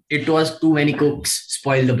came, it was too many cooks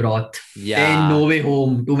spoil the broth. Yeah. Then No Way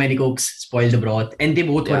Home, too many cooks spoil the broth, and they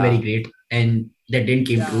both were Yeah. very great, and that didn't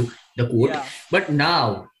came Yeah. true. The quote. Yeah. But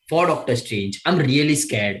now for Doctor Strange, I'm really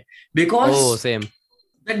scared because Oh, same.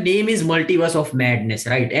 the name is Multiverse of Madness,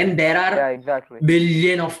 right? And there are Yeah, exactly.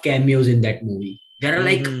 billion of cameos in that movie. There are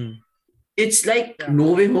like Mhm. it's like Yeah.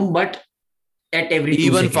 No Way Home, but at every 2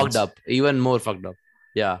 Even seconds. fucked up. Even more fucked up.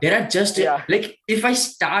 Yeah. There are just Yeah. like if I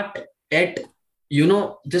start at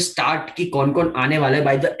the start की कौन आने वाला है,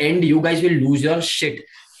 by the end you guys will lose your shit.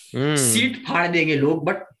 Mm. Seat फाड़ देंगे लोग,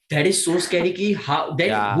 but that is so scary कि how then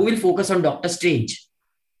Yeah. who will focus on Doctor Strange?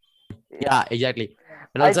 Yeah, exactly.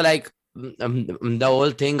 And I- also, like, the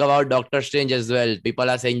whole thing about Doctor Strange as well. People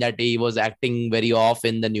are saying that he was acting very off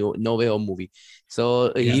in the new No Way Home movie.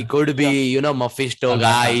 So he Yeah. could be, Mephisto, Agatha.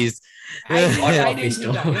 guys. I didn't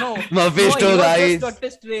Mephisto. think that, Mephisto, he was guys. just Doctor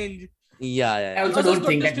Strange. Yeah. I also Because don't of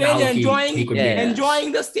think Doctor that now Strange he could Yeah. be.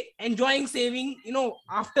 enjoying saving,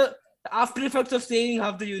 after effects of saving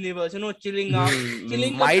half the universe, chilling out,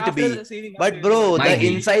 chilling Might after be. saving half But the bro, universe.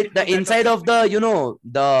 Might the be. inside of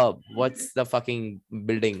the what's the fucking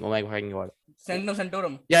building? Oh my fucking god. Sanctum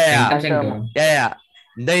Sanctorum. Yeah. Sanctum. Yeah.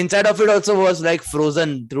 The inside of it also was like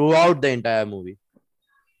frozen throughout the entire movie.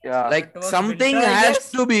 Yeah. Like It was something winter, I has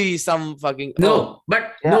guess. to be some fucking No,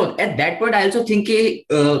 but Yeah. no. At that point, I also think कि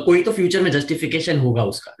कोई तो future में justification होगा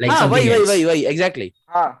उसका. Like something else. why, exactly.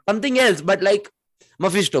 Ah, Something else, but like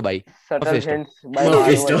Mephisto, bhai. subtle Mephisto. hints by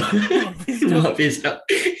Mephisto. Marvel. Mephisto.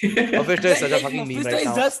 Mephisto is such a fucking meme Mephisto right is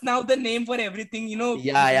now. just now the name for everything,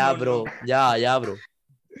 Yeah, bro. Yeah, bro.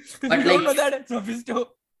 But You don't like- know that it's Mephisto.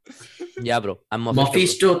 Yeah, bro. I'm Mephisto. bro.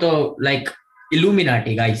 Mephisto to like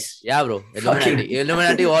Illuminati, guys. Yeah, bro. Fucking-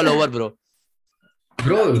 Illuminati all over, bro.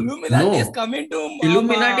 Bro, Illuminati is no. coming to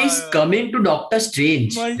Illuminati is coming to Doctor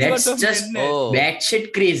Strange. Multiverse That's of just Madness. Oh,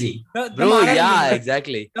 batshit crazy. The bro. Marvel Yeah, Illuminati.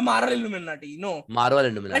 exactly. The Marvel Illuminati, no. Marvel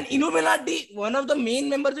And Illuminati. Illuminati, one of the main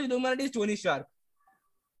members of Illuminati is Tony Stark.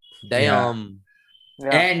 Damn. Yeah.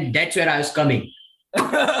 And that's where I was coming.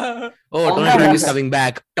 Oh, Tom Tony Stark is Cruise. coming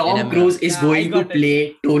back. in Tom a- Cruise is Yeah, I going to got it.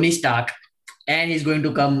 play Tony Stark, and he's going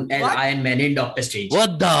to come as What? Iron Man in Doctor Strange.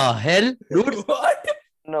 What the hell, dude? What?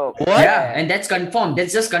 No. What? Yeah, and that's confirmed.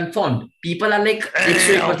 That's just confirmed. People are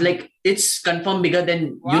like, it's confirmed bigger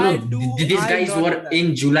than Why do these I guys not who know are that?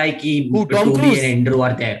 in July. Ki Who, Tom Tony Cruise? and Andrew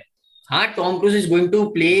are there. Tom Cruise is going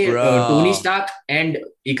to play Bruh. Tony Stark and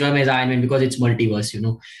he come as Iron Man because it's multiverse,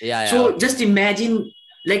 Yeah. So just imagine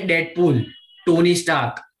like Deadpool, Tony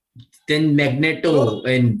Stark, then Magneto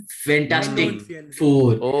and Fantastic Don't see anything.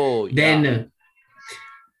 Four. Oh, yeah. Then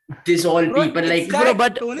this all Bro, people it's like that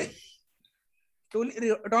but-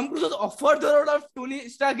 Tom Cruise was offered the role of Tony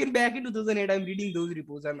Stark back in 2008. I'm reading those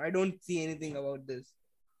reports. I don't see anything about this.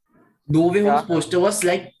 No Way Home's Yeah. poster was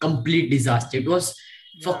like complete disaster. It was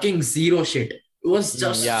fucking zero shit. It was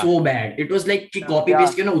just Yeah. so bad. It was like कि copy Yeah.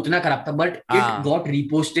 paste उतना खराब था, but Ah. it got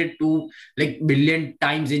reposted to like billion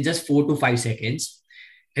times in just 4 to 5 seconds.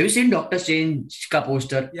 Have you seen Doctor Strange ka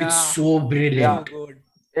poster? Yeah. It's so brilliant. Oh, God.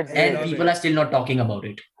 It's And love people it. are still not talking about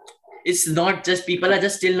it. It's not just people are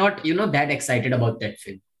just still not that excited about that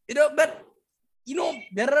film. But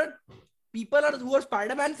there are people who are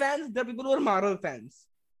Spider-Man fans. There are people who are Marvel fans.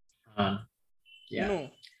 Yeah.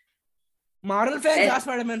 Marvel fans And- are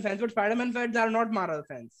Spider-Man fans, but Spider-Man fans are not Marvel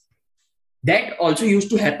fans. That also used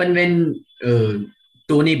to happen when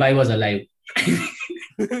Tony Bai was alive.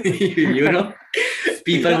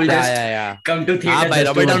 People will just Yeah. come to Ah, theater by just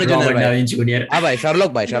Robert to Downey watch Robert Jr. Downey Jr. Ah, bhai,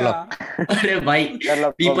 Sherlock. अरे भाई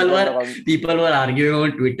Sherlock people Holmes. people were arguing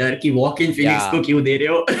on Twitter कि Walking Phoenix Yeah. को क्यों दे रहे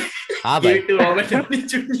हो? Ah, Give bhai. it to Robert Downey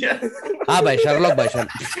Jr. Ah, bhai, Sherlock.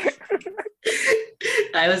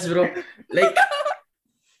 I was bro like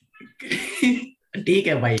ठीक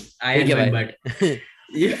है भाई Iron ठीक है Man भाई. but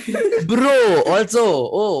Bro,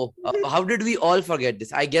 also, how did we all forget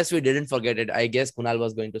this? I guess we didn't forget it. I guess Kunal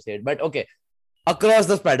was going to say it, but okay. Across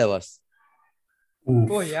the Spider-Verse. Oof.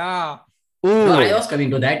 Oh yeah. No, I Ooh. was coming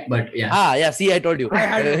to that, but yeah. Yeah, see, I told you. I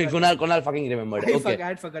had Kunal fucking remembered. Okay. I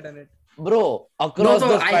had forgotten it. Bro, No, across so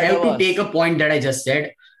the I have to Spider-Verse. take a point that I just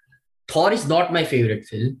said. Thor is not my favorite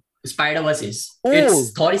film. Spider-Verse is. Oh.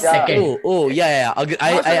 Thor is Yeah. second. Yeah.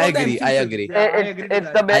 I agree. I agree. Yeah, I agree to It's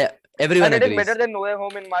that. the best. Everyone And it is agrees. better than No Way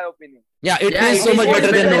Home in my opinion. Yeah, it Yeah, is it so is much much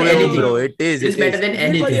better better than No than Way Home, anything. bro. It is. It's better than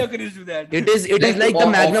Everybody anything. agrees to that. It is Like like the of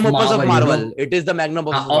magnum opus of Marvel, Marvel. It is the magnum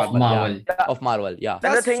opus Of Marvel. Yeah, Yeah. of Marvel. Yeah. And the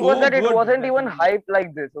That's thing was so that it good, wasn't that even movie. hyped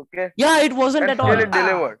like this, okay? Yeah, it wasn't And at still all. it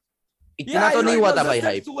delivered. इतना तो I know नहीं it हुआ was था just भाई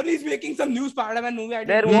that hype. Sony's making some new Spider-Man movie. I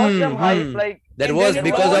There didn't was know. some hype, like That And was then it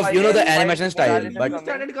because was of the hype animation with style. Morales But News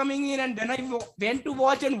started coming in, and then I went to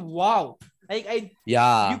watch, and wow, like you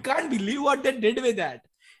yeah, can't believe what they did with that.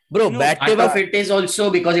 bro, You know, Bat Part of it is also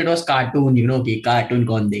because it was cartoon, कि cartoon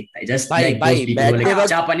कौन देखता है? Just Bhai, like bhai, those people who are like Bat-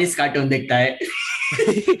 Japanese cartoon देखता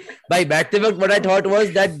है. by Bat what I thought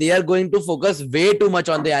was that they are going to focus way too much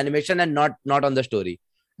on the animation and not on the story.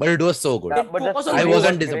 But it was so good. Yeah, but the focus on I story wasn't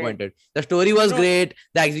was great. disappointed. The story was No. great.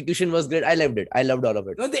 The execution was great. I loved it. I loved all of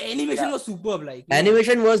it. no, the animation was superb. Like you know.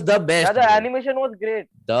 Animation was the best. Yeah, the bro. animation was great.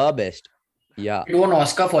 The best. Yeah. It won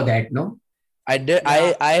Oscar for that, no? I did.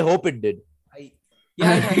 Yeah. I hope it did.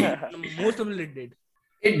 Yeah, most of it did.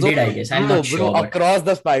 It So, did, I guess. I'm not sure. But Across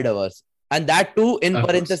the Spider-Verse. And that too in Of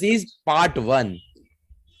course. parentheses part 1.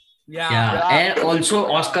 Yeah. yeah, and also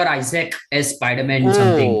Oscar Isaac as Spider-Man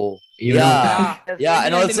something. Oh, You know? yeah. Yes, Yeah,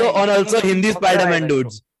 and also 1999. Hindi Oscar Spider-Man Isaac.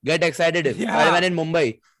 dudes. Get excited. Yeah. Spider-Man in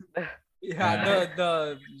Mumbai. Yeah,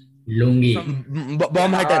 the Lungi. some-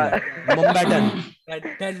 Bomb Hatton. Mumbatton.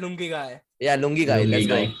 that lungi guy. Yeah, Lungi guy. Lungi Let's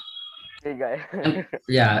go. guy. Hey, guy.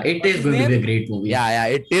 Yeah, it What's is his going to be a name? great movie. Yeah.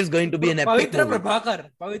 It is going to be an epic Pavitra movie.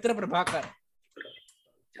 Prabhakar.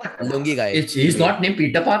 Lungi guy. He's not named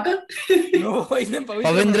Peter Parker? No, his name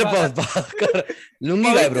Pavindra Prabhakar.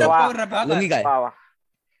 Lungi guy, bro. Wow. Lungi guy. Wow.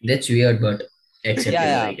 That's weird, but acceptable, I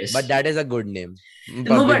Yeah. guess. But that is a good name.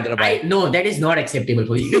 no, but Pavindra Bhai. no, that is not acceptable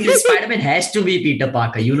for you. This Spider-Man has to be Peter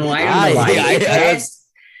Parker. I don't know why.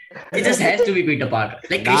 It just has to be Peter Parker.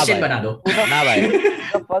 Like Nah, Christian bhai. bana do. Nah, bhai.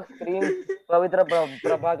 The first scream, Pavitra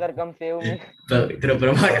Prabhakar, come save me. Pavitra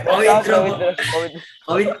Prabhakar.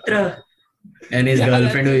 Pavitra. And his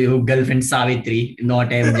girlfriend Savitri, not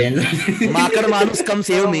MJ. Makar Manus, come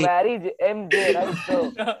save me. Marriage MJ, right?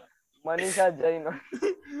 So, Manisha Jain.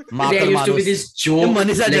 Makar There used to be Manus. this joke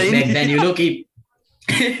Manisha like Jain. back then, ki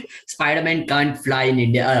Spider-Man can't fly in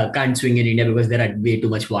India, can't swing in India because there are way too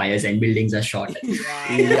much wires and buildings are short.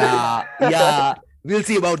 Yeah. We'll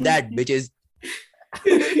see about that, bitches.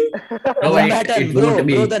 No, Mumbatton, it won't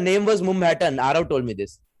be. bro, the name was Mumbatton. Arav told me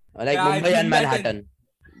this. Like Yeah, Mumbai and Mumbatton. Manhattan.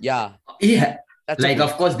 Yeah. Yeah, That's like a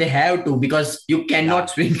of course they have to because you cannot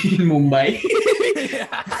swing in Mumbai.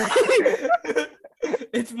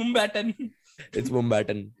 It's Mumbatton. It's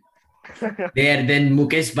Mumbatton. There, then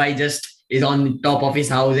Mukesh Bhai just is on top of his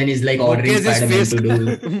house and is like ordering Mukesh is Spider-Man Fisk. to do.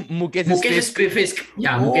 Mukesh is Mukesh is Fisk. Fisk.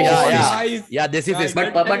 Yeah, Oh, Mukesh yeah, is yeah. Fisk. Nice. Yeah, this is Fisk.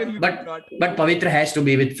 But But but Pavitra has to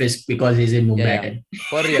be with Fisk because he's in Mumbai.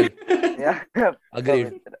 For real. Yeah.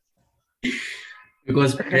 Agreed.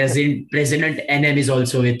 Because President NM is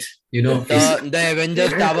also with, Fisk. The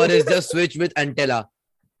Avengers Tower is just switch with Antella.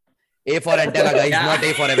 A for Antella, guys, Yeah. not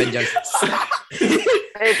A for Avengers.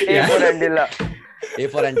 Hey, for Andilla. A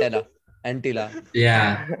for Antella. Antilla.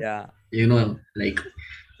 Yeah, Yeah. like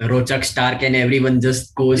Rochak Stark and everyone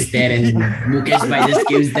just goes there and Mukesh Bhai just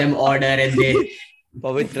gives them order and they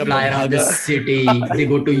Pavitra fly around the Prabhakar. city. They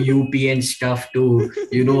go to UP and stuff to,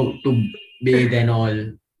 to bathe and all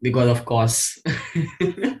because of course.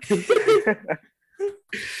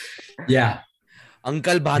 Yeah.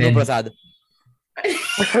 Uncle Bhanu Then- Prasad.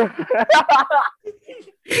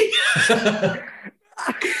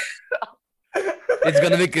 It's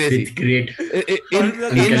gonna be crazy. It's great. In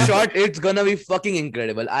Uncle- short, it's gonna be fucking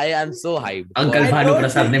incredible. I am so hyped. Uncle I Bhanu don't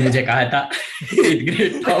Prasad ने मुझे कहा था with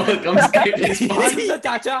great power comes great responsibility. the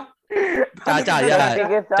Chacha. Chacha, Chacha yeah.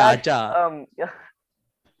 ke saath, Chacha. yeah.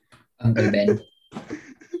 Uncle Ben.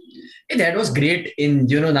 Hey, that was great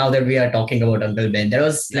now that we are talking about Uncle Ben. That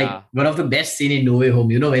was like Yeah. one of the best scene in No Way Home,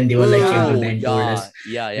 when they were like Oh, Uncle Ben told us.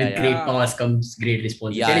 yeah. With great yeah. powers comes great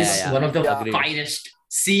responsibility. Yeah, That yeah, is yeah. one of the Agreed. finest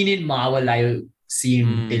scene in Marvel I've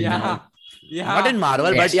seen till Yeah. now. Yeah. Not in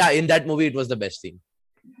Marvel, Yes. but yeah, in that movie, it was the best thing.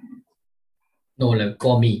 No, like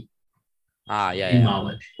for me Yeah. in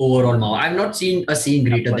Marvel. Overall Marvel. I've not seen a scene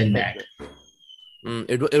greater than that.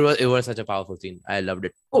 It was such a powerful scene. I loved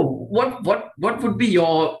it. Oh, what would be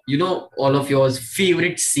your, all of yours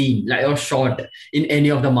favorite scene, like or shot in any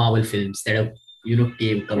of the Marvel films that have,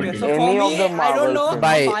 came come Okay, into so your- for Any of me, the I don't Marvel know. films.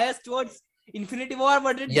 By- I'm biased towards Infinity War,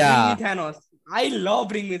 but it's Yeah. Bring Me Thanos. I love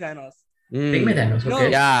Bring Me Thanos. Bring me Thanos, No.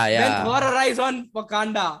 okay? Yeah, When yeah. Thor arrives on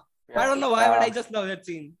Wakanda, I don't know why, but I just love that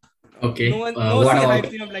scene. Okay. No one, What scene about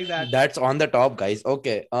hypes me up like that. That's on the top, guys.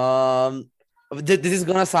 Okay. This is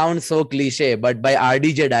gonna sound so cliche, but by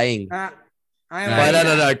RDJ dying. I am. Right.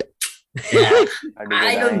 Spoiler alert. yeah, I did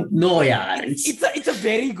I it. don't know, yeah. It's a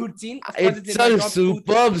very good scene. Of course, It's in my a top two.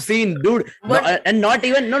 superb scene, dude. But- And not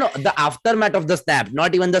even the aftermath of the snap,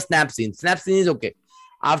 not even the snap scene. Snap scene is okay.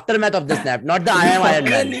 Aftermath of the snap, not the I am Iron The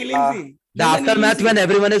Man. kneeling scene. The aftermath when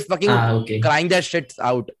everyone is fucking okay. crying their shit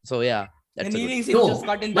out. So yeah, The that's a good. kneeling scene No, just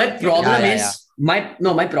got in. my that problem theater. Yeah, is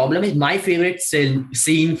my problem is my favorite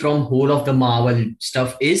scene from whole of the Marvel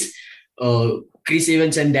stuff is Chris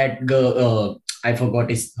Evans and that girl. I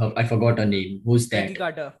forgot her name. Who's that? Peggy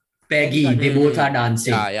Carter. Peggy. Peggy They Carter. both are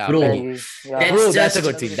dancing. Yeah, Bro, Peggy. Yeah. That's Bro, that's a just-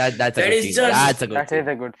 good scene. That's a that good is scene. just- That's a good That scene. is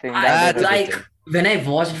a good scene. I That is a like good scene. when I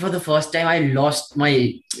watched it for the first time, I lost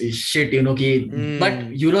my shit,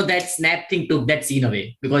 but that snap thing took that scene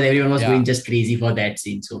away because everyone was Yeah. going just crazy for that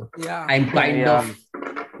scene. So Yeah. I'm kind Yeah. of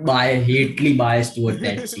hately biased toward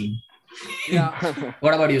that scene. Yeah.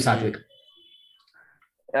 What about you, Satvik?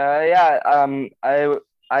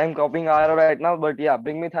 I am copying Aro right now, but yeah,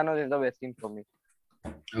 Bring Me Thanos is the best scene for me.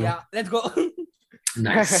 Yeah. Let's go.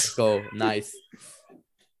 Nice. So nice.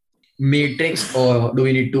 Matrix, or do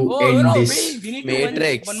we need to Oh, end no, this? wait, we need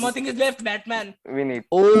Matrix. one more thing is left. Batman. We need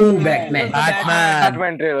Oh, Batman. Batman.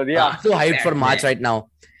 Batman trailer. Yeah. I'm so hyped for March right now.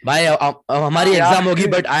 Bhai, हमारी Yeah. exam होगी,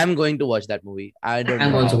 but I am going to watch that movie. I don't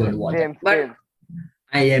I'm know. also going to watch Same, it. But same.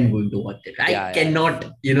 I am going to watch it. I Yeah. cannot,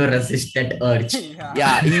 resist that urge.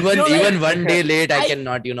 Yeah, even You know, even one day late, I I-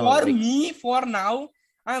 cannot, For like- me, for now,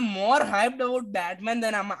 I'm more hyped about Batman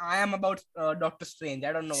than I am about Doctor Strange.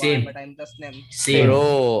 I don't know Same. why, but I'm just them. Same. Bro,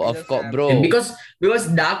 of Just course, have- bro. Because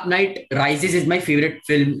Dark Knight Rises is my favorite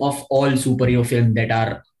film of all superhero films that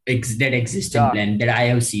are that exist in Yeah. plan that I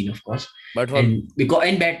have seen, of course. But for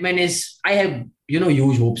And Batman is, I have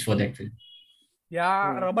huge hopes for that film.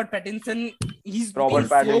 Yeah, Hmm. Robert Pattinson, he's Robert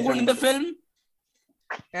so Pattinson. good in the film.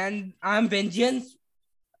 And I'm Vengeance.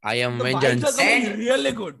 I am The vibes are vengeance. coming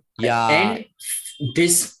really good. Yeah, And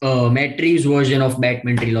this Matt Reeves version of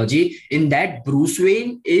Batman trilogy, in that Bruce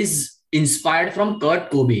Wayne is inspired from Kurt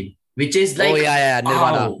Cobain, which is like, oh yeah,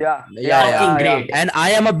 Nirvana. wow, Yeah. Yeah, fucking yeah. great. And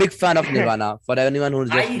I am a big fan of Nirvana. For anyone who's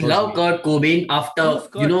just I love Kurt Cobain after, Who's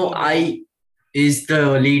Kurt Cobain? I is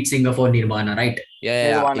the lead singer for Nirvana, right?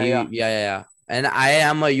 Nirvana, yeah. And I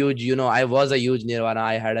am a huge, I was a huge Nirvana.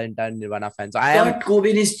 I had an entire Nirvana fan. So I am, Kurt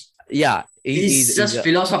Cobain is yeah. he's just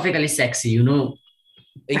philosophically sexy,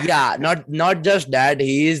 yeah, not just that.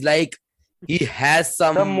 He is like, he has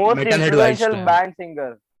some The most metalhead vibes to influential him. band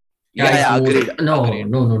singer. Yeah, he's agreed. No, Agreed.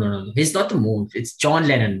 no. He's not the most. It's John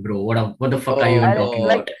Lennon, bro. What the fuck are you even Oh, talking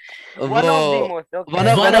like- about? One of the Whoa. most. Okay. One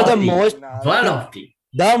of the most, One of the.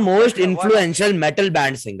 the most One of- influential metal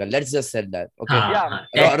band singer. Let's just say that. Okay.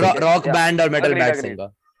 Yeah. Rock Yeah. band or metal Agreed, band agreed. singer.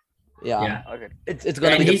 Yeah. Yeah. Okay. It's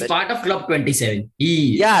gonna And be he's the part of Club 27.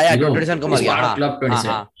 Yeah, 27 को मर he's गया, part हाँ, of Club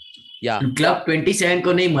 27. हाँ, yeah. Club 27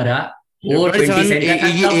 को नहीं मरा, वो 27 27 का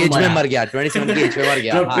ये तब एज में मरा. मर गया, 27 की एज में मर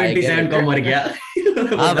गया. Club हाँ, I get 27 it. को मर गया.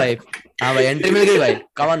 हाँ भाई, एंट्री मिल गई भाई.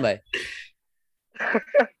 Come on भाई.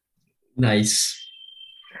 Nice.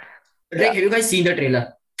 Like, have you guys seen the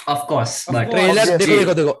trailer? Of course, Of but course. Trailer Obviously.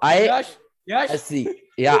 देखो. Yash, I see.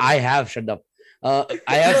 Yeah, I have. Shut up.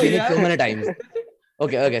 I have seen it so many times.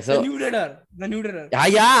 Okay. the So new Raider. The new Raider.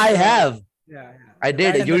 yeah, I have. Yeah. I did.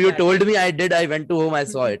 Right in You the you back. told me I did. I went to home. I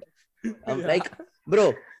saw it. I'm like,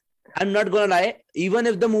 bro, I'm not gonna lie. Even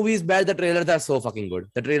if the movie is bad, the trailers are so fucking good.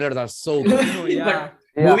 The trailers are so good. Oh, yeah. but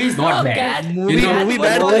Yeah. movie is not Oh, bad. cat. Movie know, movie What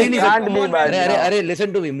bad was कर ही it? नहीं Can't सकते. be Come on, bad. अरे Yeah.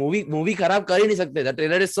 listen to me. Movie खराब कर ही नहीं सकते. The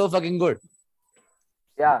trailer is so fucking good.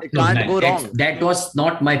 Yeah. It can't No, go that- wrong. That was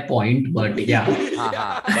not my point, but yeah.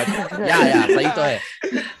 हाँ. But yeah, सही तो है.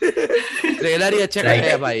 Trailer ही अच्छे Right. करते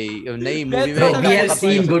हैं भाई. नहीं movie That's में not We a have bad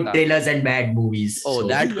seen नहीं good सकता. trailers and bad movies. Oh, so-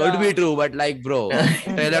 that could be Yeah. true, but like, bro,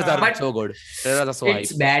 trailers are But so good. Trailers are so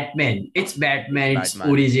it's hype. Batman. It's Batman. It's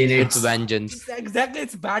Batman. origin. It's vengeance. Exactly,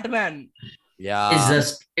 it's Batman. Yeah. It's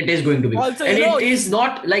just it is going to be. Also, and you know, it is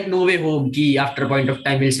not like No Way Home. Key after a point of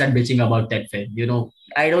time we'll start bitching about that film.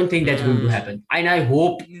 I don't think that's going to happen, and I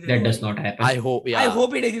hope that does not happen. I hope. Yeah. I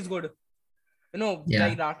hope it is good. Yeah.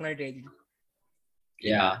 Like Dark Knight Rises.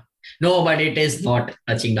 Yeah. No, but it is not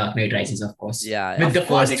touching Dark Knight Rises, of course. Yeah, With the Of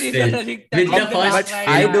course, first it is film. touching With the the first Dark Knight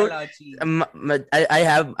I film. don't- trilogy. I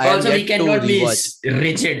have Also, we yet to cannot be rewatch.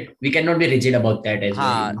 rigid. We cannot be rigid about that as well.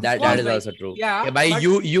 Ha, that course, is like, also true. yeah, By but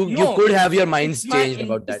you could have your minds it's my changed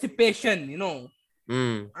about that. anticipation, you know.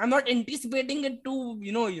 Mm, I'm not anticipating it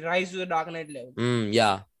to, rise to the Dark Knight level.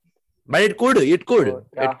 yeah, but it could Yeah. it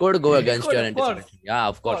could go against could, your of course. anticipation. Yeah,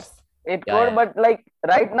 of course. It Yeah, could, yeah. but like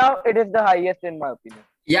right now, it is the highest in my opinion.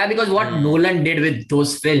 Yeah, because what Nolan did with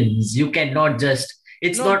those films, you cannot just.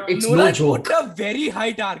 It's no Nolan joke. put a very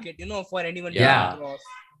high target, for anyone Yeah. to cross.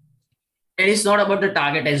 And it's not about the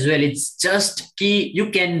target as well. It's just key. You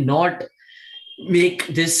cannot make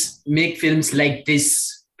films like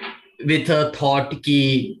this with a thought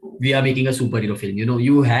key. We are making a superhero film.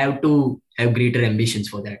 You have to have greater ambitions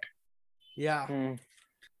for that. Yeah.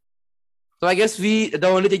 So I guess the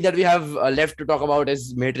only thing that we have left to talk about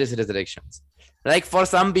is Matrix Resurrections. Like for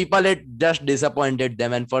some people, it just disappointed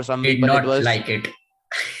them, and for some Did people, not it was like it.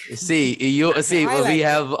 See, I we liked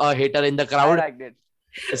have a hater in the I crowd. liked it.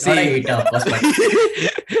 Not a hater, of course,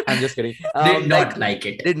 but I'm just kidding. did not like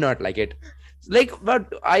it. Did not like it. Like,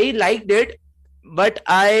 but I liked it, but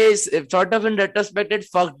I sort of in retrospect, it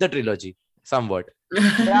fucked the trilogy somewhat.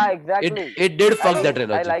 Yeah, exactly. It did fuck I the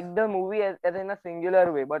mean, I trilogy. like the movie as in a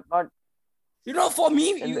singular way, but not. For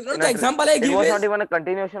me, the example I It give was is not even a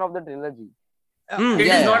continuation of the trilogy. It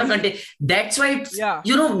Yeah, is not yeah. a That's why it's Yeah.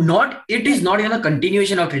 it is not even a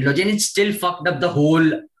continuation of trilogy, and it still fucked up the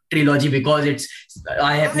whole trilogy because it's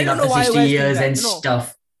happening don't know after why 60 you guys years think and that,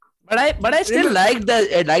 stuff. But I still liked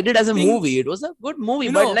it as a Thing- movie. It was a good movie,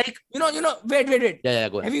 You but know- like wait. yeah,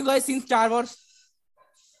 go Have ahead. you guys seen Star Wars?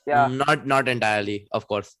 Yeah. Not entirely, of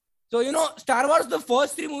course. So, Star Wars, the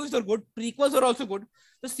first 3 movies were good. Prequels were also good.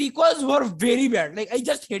 The sequels were very bad. Like, I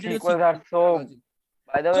just hated Sequels the are sequels. so.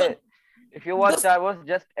 By the So, way, if you watch the- Star Wars,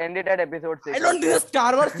 just end it at episode 6. I don't think the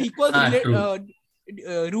Star Wars sequels True.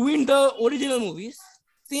 ruined the original movies.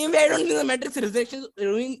 Same way, I don't think the Matrix Resurrections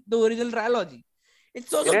ruined the original trilogy.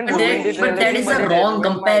 It's also It didn't But ruin that, the but that trilogy, is but a it wrong ruined my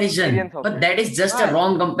comparison. experience of But it. that is just Why? a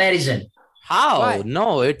wrong comparison. How? Why?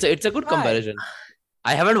 No, it's a good Why? comparison.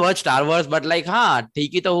 I haven't watched Star Wars, but like,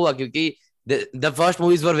 ठीक ही तो हुआ क्योंकि the first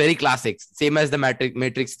movies were very classics, same as the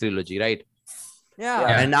Matrix trilogy, right? Yeah.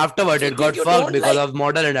 And afterward, So it if got you fucked don't because like- of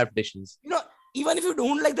modern adaptations. Even if you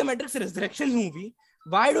don't like the Matrix Resurrections movie,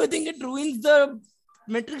 why do you think it ruins the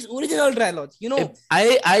Matrix original trilogy?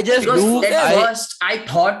 I just Because do. at first I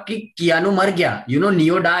thought कि Keanu मर गया.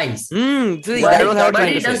 Neo dies. See, But that was what I was But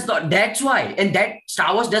trying it to say. does not. That's why. And that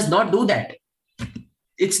Star Wars does not do that.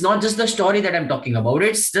 It's not just the story that I'm talking about.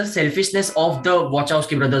 It's the selfishness of the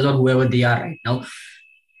Wachowski brothers or whoever they are right now.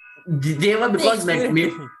 They were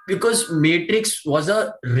because Matrix was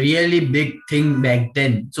a really big thing back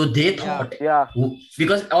then. So they thought Yeah.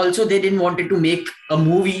 because also they didn't wanted to make a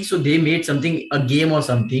movie, so they made a game or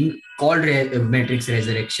something called Matrix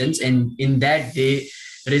Resurrections, and in that they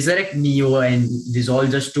resurrect Neo, and this all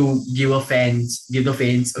just to give the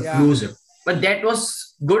fans a Yeah. closure. But that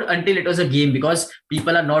was good until it was a game because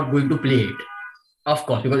people are not going to play it, of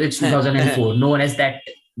course, because it's 2004. No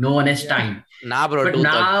one has time. Nah, bro. But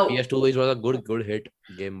now- PS2 was a good hit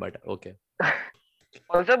game, but okay.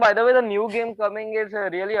 Also, by the way, the new game coming is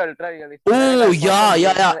really ultra realistic. Oh And I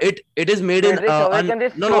yeah. thought It is made in Matrix Awakens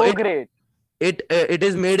is so great. it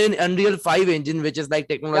is made in Unreal 5 engine, which is like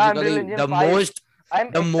technologically Engine the 5. most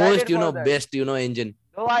I'm best excited for that. best engine.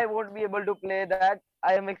 Though I won't be able to play that,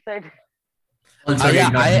 I am excited. Also, did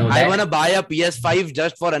not know I that. wanna buy a PS5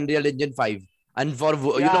 just for Unreal Engine 5 and for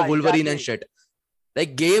Wolverine and exactly. shit.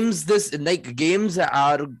 Like games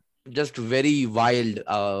are just very wild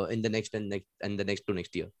in the next to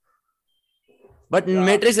next year. But Yeah.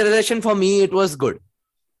 Matrix Resurrection for me it was good.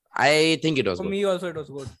 I think it was For good. me also, it was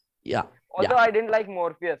good. Yeah. Also, I didn't like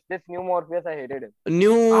Morpheus. This new Morpheus, I hated him.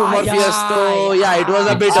 New Morpheus, yeah, so yeah, it was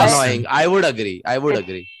a bit yeah. annoying. I would agree.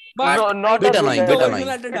 But No, not Bit a annoying, good bit level.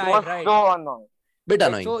 annoying. It was right? so annoying. Bit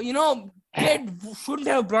annoying. So, they shouldn't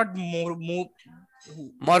have brought more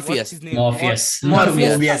Morpheus. what's his name? Morpheus.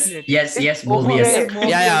 Morpheus. Mobius. Yes, Oh, Mobius. Morpheus.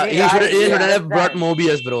 Yeah, he should Yeah, have brought that.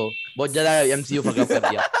 Mobius, bro. बहुत ज़्यादा MCU fuck up कर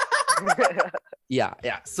दिया.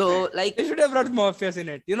 Yeah. So like, They should have brought Morpheus in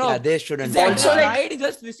it. yeah, they shouldn't. Zack Also, like, Snyder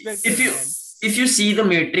just respect If it, you man. if you see the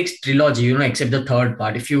Matrix trilogy, except the third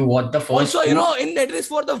part, if you watch the first Also, two, in Matrix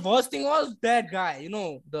 4, the worst thing was that guy,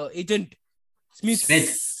 the agent Smith.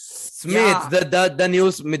 Smith, Yeah. the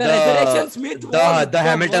new Smith, The Resurrection Smith was the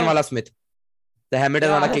Hamilton worst. wala Smith, the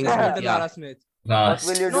Hamilton wala King Smith. Hamilton Yeah, wala Smith. What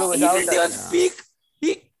will you do No, he without didn't even that? speak.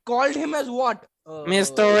 He called him as what?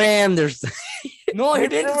 Mr. Anderson. No, he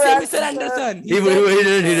didn't say Mr. Anderson.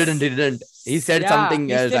 He didn't. He said something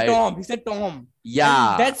he else. said Tom. He said Tom.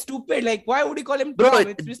 Yeah. And that's stupid. Like, why would he call him Bro, Tom?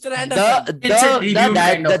 It's Mr. Anderson. It's a tribute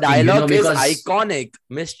kind of the thing, you know, dialogue is because- iconic.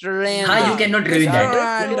 Mr. you Anderson. cannot ruin Mr.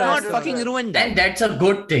 that. You cannot Anderson. fucking ruin that. And that's a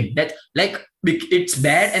good thing. That like it's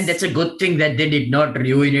bad, and that's a good thing that they did not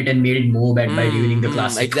ruin it and made it more bad by ruining the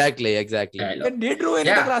classic. Exactly. They dialogue. did ruin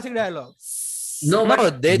Yeah. the classic dialogue. No, No,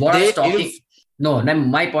 but they- what I was they- talking. if- No,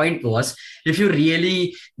 my point was, if you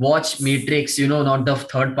really watch Matrix, you know, not the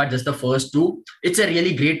third part, just the first two, it's a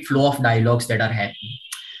really great flow of dialogues that are happening.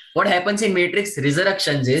 What happens in Matrix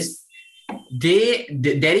Resurrections is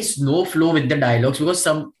there is no flow with the dialogues, because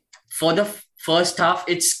for the first half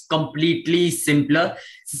it's completely simpler.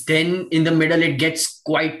 Then in the middle it gets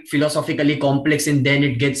quite philosophically complex, and then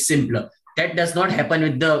it gets simpler. That does not happen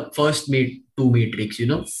with the first two Matrix, you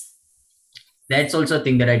know. That's also a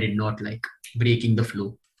thing that I did not like, breaking the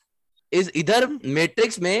flow. Is इधर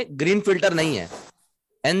Matrix में green filter नहीं है,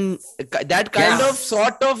 and that kind Yeah. of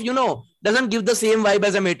sort of doesn't give the same vibe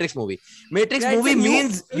as a Matrix movie. Matrix Yeah, it's movie a new-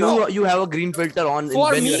 means no. you have a green filter on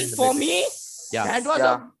For when me, you're in the Matrix. Yeah. that was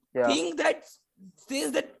Yeah, a yeah. thing that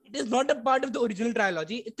says that it is not a part of the original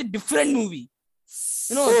trilogy. It's a different movie.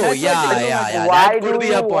 You know, Oh, that's what yeah, they don't yeah, have. yeah. Why that could do be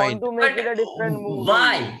you a point. want to make it a different movie?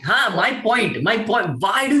 Why? My point.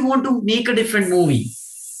 Why do you want to make a different movie?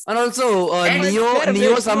 And also, And fair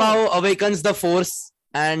Neo bit, somehow awakens the Force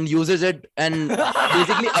and uses it and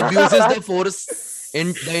basically abuses the Force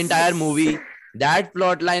in the entire movie. That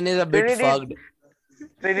plot line is a bit Trinity- fucked.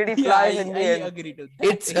 Trinity Yeah, flies in the I end. agree to that.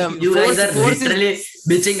 It's, You guys are Force is- literally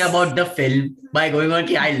bitching about the film by going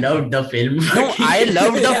on, I loved the film. No, I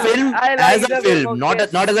loved the Yeah, film I like as a the film, film, not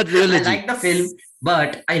okay. not as a I trilogy. like the film,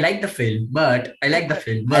 but I like the film, but I like the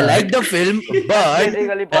film. I like the film, but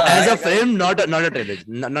Basically, as a Paul, film, not a trilogy,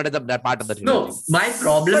 not as a that part of the trilogy. No, my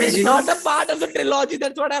problem But is, it's you know, not a part of the trilogy.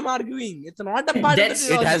 That's what I'm arguing. It's not a part of the That's-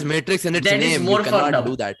 trilogy. It has Matrix in its That is name. more You cannot fucked up.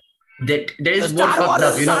 do that. that there is more Star fucked Wars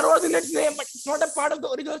up, is you know. Star Wars in its name, but it's not a part of the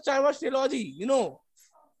original Star Wars trilogy. You know.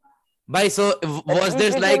 By so, was At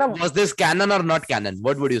this least like it's in a- was this canon or not canon?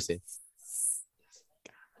 What would you say?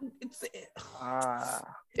 It's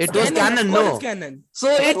It was canon, of course no. it's canon. So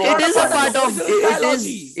it not is a a part part of of the it is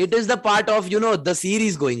trilogy. it is the part of the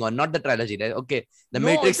series going on, not the trilogy, right? Okay, the No,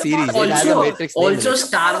 Matrix it's a part series. of It the has a Also, Matrix name in also it.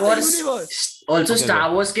 Star Part of the Wars, universe. also Okay,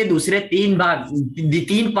 Star Wars के दूसरे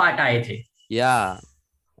तीन part आए थे. Yeah.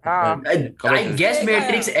 हाँ. I guess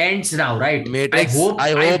Matrix ends now, right? Matrix, I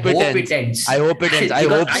hope it ends. I hope it ends. I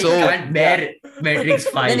Because hope so. I can't bear Matrix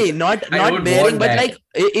 5. No, not I not don't bearing, want but that. like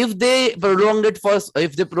if they prolong it first,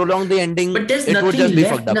 if they prolong the ending, But there's it would nothing just be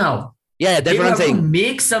left fucked up. now. Yeah, that's They what I'm have to saying.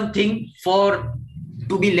 make something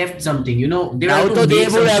to be left something, you know. They Now have to so they make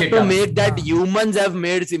some would have shit to up. make that humans have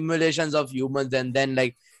made simulations of humans, and then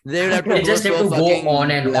like they would have to They go just have so to go fucking on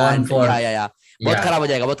and on bland. for- yeah. बहुत Yeah. खराब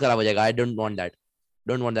हो जाएगा. I don't want that.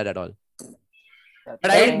 Don't want that at all.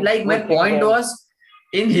 But I like my point was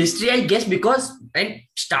in history, I guess, because and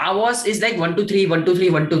Star Wars is like 1, 2, 3, 1, 2, 3,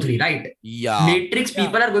 1, 2, 3, right? Yeah. Matrix,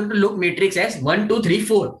 people are going to look Matrix as 1, 2, 3,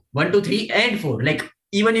 4. 1, 2, 3, and 4. Like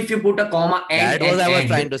even if you put a comma and That was I was and,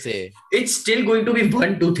 trying to say. it's still going to be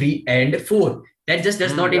 1, 2, 3, and 4. That just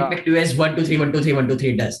does not yeah. impact you as 1, 2, 3, 1, 2, 3, 1, 2,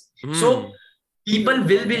 3 does. So people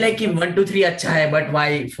will be like, 1, 2, 3 acha hai, but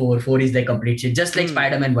why 4? 4 is the complete shit. Just like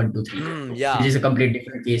Spider-Man 1, 2, 3. Yeah. Which is a complete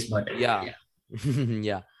different case, but Yeah.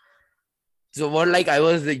 Yeah. So what like I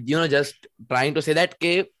was just trying to say that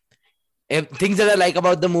if things that I like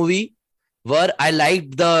about the movie were I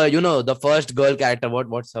liked the first girl character.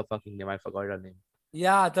 What's her fucking name? I forgot her name.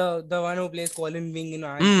 Yeah, the one who plays Colin Wing in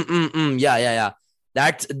Iron. Yeah.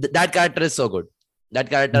 That character is so good. That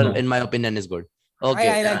character, No. in my opinion, is good. Okay.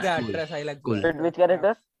 I like the cool. actress. I like Cool. Which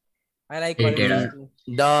character? I like Hated Colin her. Fist too.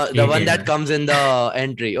 The one Hated that her. comes in the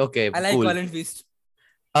entry. Okay. I like cool. Colin Fist.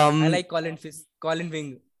 I Um. like Colin Fist. Colin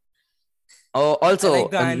Wing. Also, I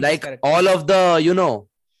like the Iron Fist like character. all of the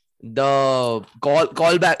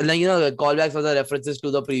callback, like the callbacks for the references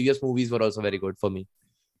to the previous movies were also very good for me.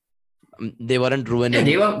 They weren't yeah, ruining.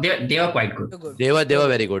 they were quite good. So good. They were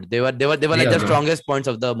very good. They were like They the were good. strongest points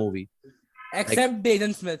of the movie. Except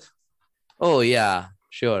Agent Smith. Oh yeah,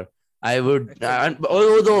 sure. I would.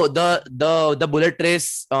 Although the bullet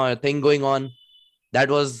trace thing going on, that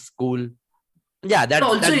was cool. Yeah, that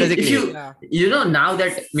Also, that if basically. you- Yeah. You know, now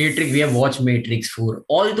that we have watched Matrix 4,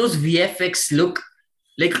 all those VFX look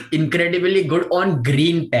like incredibly good on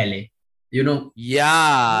green palette. You know,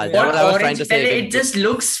 Yeah, Yeah. that on was I was trying orange to palette, say. it just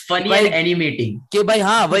looks funny Like- and animating.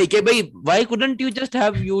 Why couldn't you just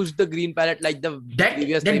have used the green palette like the That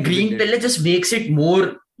previous that time we green did? palette just makes it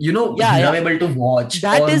more lovable to watch.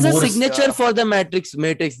 That or is a more signature Yeah. for the Matrix.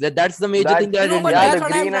 That's the major That- thing that I No, didn't but Yeah, like. that's the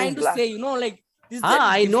what I'm green trying and to black. say. Like this is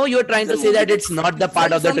I know you're trying to it's a say that movie it's not the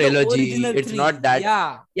part different of the from the trilogy. original It's three. not that.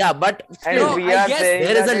 Yeah. Yeah, but And still, we I are guess saying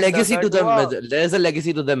there is that a it legacy to doesn't work. there is a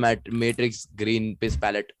legacy to the Matrix green piss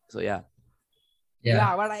palette. So yeah.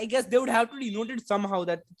 Yeah, but I guess they would have to denote it somehow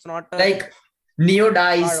that it's not like Neo part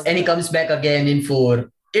dies of and he the- comes back again in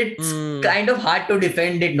 4. It's Mm. kind of hard to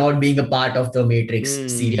defend it not being a part of the Matrix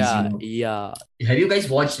series. Yeah, You know. yeah. Have you guys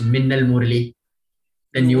watched Minnal Murali?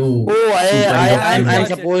 The No. new Oh, superhero I'm film.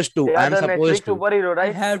 watched it. supposed to. Yeah, I'm the supposed Netflix to. superhero, I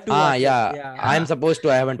right? have to watch Yeah. it. Yeah. I'm supposed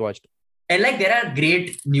to. I haven't watched. And like there are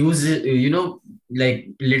great news, like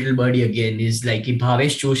Little Birdie again is like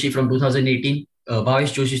Bhavesh Joshi from 2018.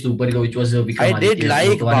 Bhavesh Joshi superhero, which was a I did Vikramaditya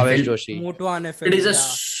like Motwane Bhavesh film. Joshi. Motuana It is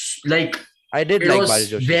film. like I did it like was Bhavesh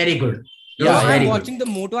Joshi. very good. It Yeah, was I'm very good. watching the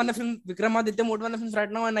Motuana film, Vikramaditya Motuana films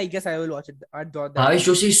right now, and I guess I will watch it. I thought that. Bhavesh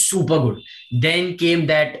Joshi is super good. Then came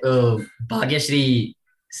that Bhagyashree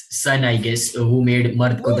son, I guess, who made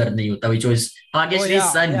Mard Ko Dar Nahi Hota, which was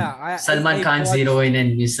Bhagyashree's son. Salman Khan's watched- heroine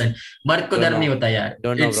and his son. Mard Ko Don't Dar know. Nahi Hota, yaar.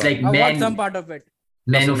 Don't know, It's bro. like I watched some man part of it.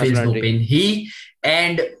 who feels no National pain. He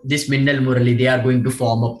and this Minnal Murali, they are going to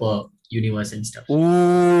form up a universe and stuff.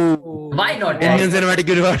 Ooh. Why not? Indian Cinematic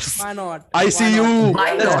Universe. Why not? I see you. Why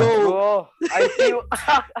Let's not? go. Bro, I see you.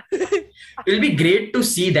 It'll be great to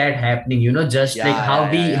see that happening, just Yeah, like how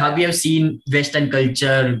yeah. we have seen Western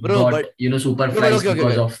culture Bro, got, super No, prized okay.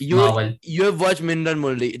 because of You Marvel. you have watched Minnal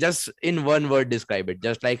Murali. Just in one word, describe it.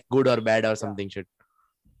 Just like good or bad or something shit.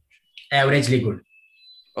 Averagely good.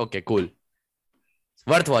 Okay, cool.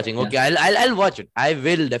 Worth watching. Okay, I'll watch it. I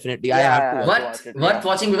will definitely. I Yeah, have to yeah. watch. Watch it, Worth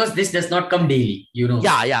watching because this does not come daily,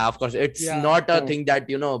 Yeah, of course. It's Yeah. not a Mm. thing that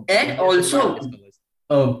And also,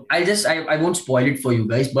 I won't spoil it for you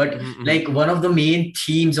guys, but Mhm. like one of the main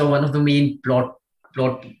themes or one of the main plot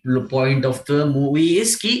point of the movie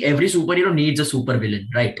is ki every superhero needs a super villain,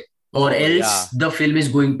 right? Or Oh, else yeah. the film is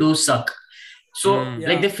going to suck. So Mm.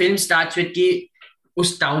 like Yeah. the film starts with ki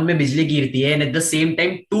उस town में बिजली गिरती है and at the same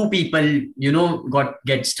time 2 people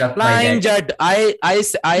get struck by Flying that. jet.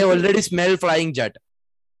 I already smell flying jet.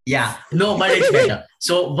 Yeah, no, but it's better.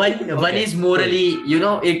 So one is morally,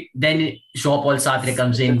 it then Jean-Paul Sartre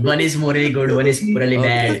comes in. One is morally good, one is morally Okay,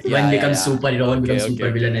 bad. yeah, one becomes yeah. superhero, one Okay, becomes okay,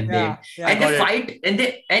 super villain, okay. and Yeah, and got they it. fight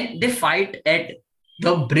and they fight at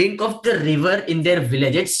the brink of the river in their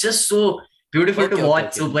village. It's just so beautiful Okay, to okay,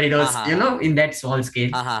 watch okay. superheroes, Uh-huh. in that small scale.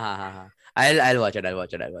 I'll watch it.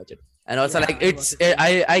 And also Yeah, like I'll it's watch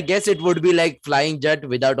it. I guess it would be like flying jet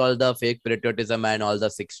without all the fake patriotism and all the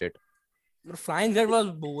sick shit. But Flying Jet was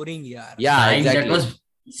boring, yaar. Yeah, Flying Jet exactly. was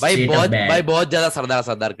भाई straight up bad. बहुत ज्यादा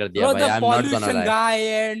सरदार कर दिया Bro, भाई. the I'm not gonna pollution lie. guy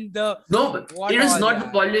and the No, but What it is all, not the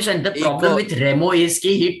yeah. pollution. The Ego. problem with Remo is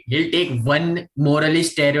ki he'll take one morally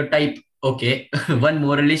stereotype, okay, one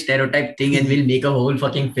morally stereotype thing and will make a whole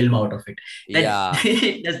fucking film out of it. That Yeah.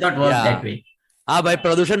 it does not work Yeah. that way. हाँ भाई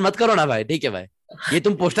प्रदूषण मत करो ना भाई. ठीक है भाई. ये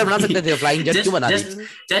तुम पोस्टर बना सकते थे फ्लाइंग जेट क्यों बना दी?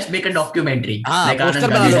 Just make a documentary. हाँ, like poster Anand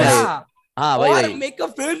बना Gandhi लो does. भाई. yeah. हाँ Or भाई. make a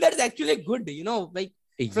film that's actually good, like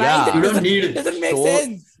Flying Yeah. Jet You don't doesn't- need- it doesn't make So-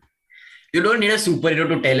 sense. You don't need a superhero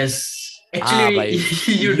to tell us. Actually, bhai.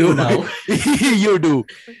 you do now. You do.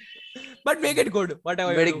 But make it good,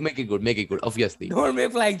 whatever you do. Make it good. Obviously. Don't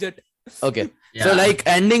make Flying Jet. Okay. Yeah. So like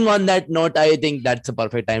ending on that note, I think that's a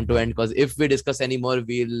perfect time to end because if we discuss anymore,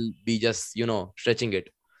 we'll be just stretching it.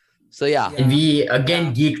 So yeah. And we again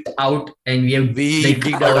geeked out and we have We like,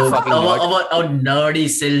 geeked out a fucking lot. our nerdy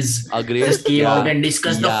cells Agreed. just came Yeah. out and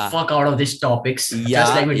discussed Yeah. the fuck out of these topics. Yeah,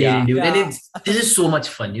 Just like we did yeah. in Dune. And Yeah. this is so much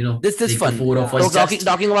fun, This is Like, fun. The four of Yeah. us So just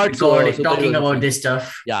talking about talking superheroes. about this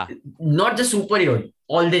stuff. Yeah. Not just superhero,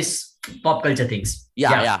 all this pop culture things.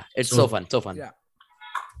 Yeah. It's So- so fun. Yeah.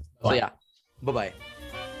 So yeah. Bye bye.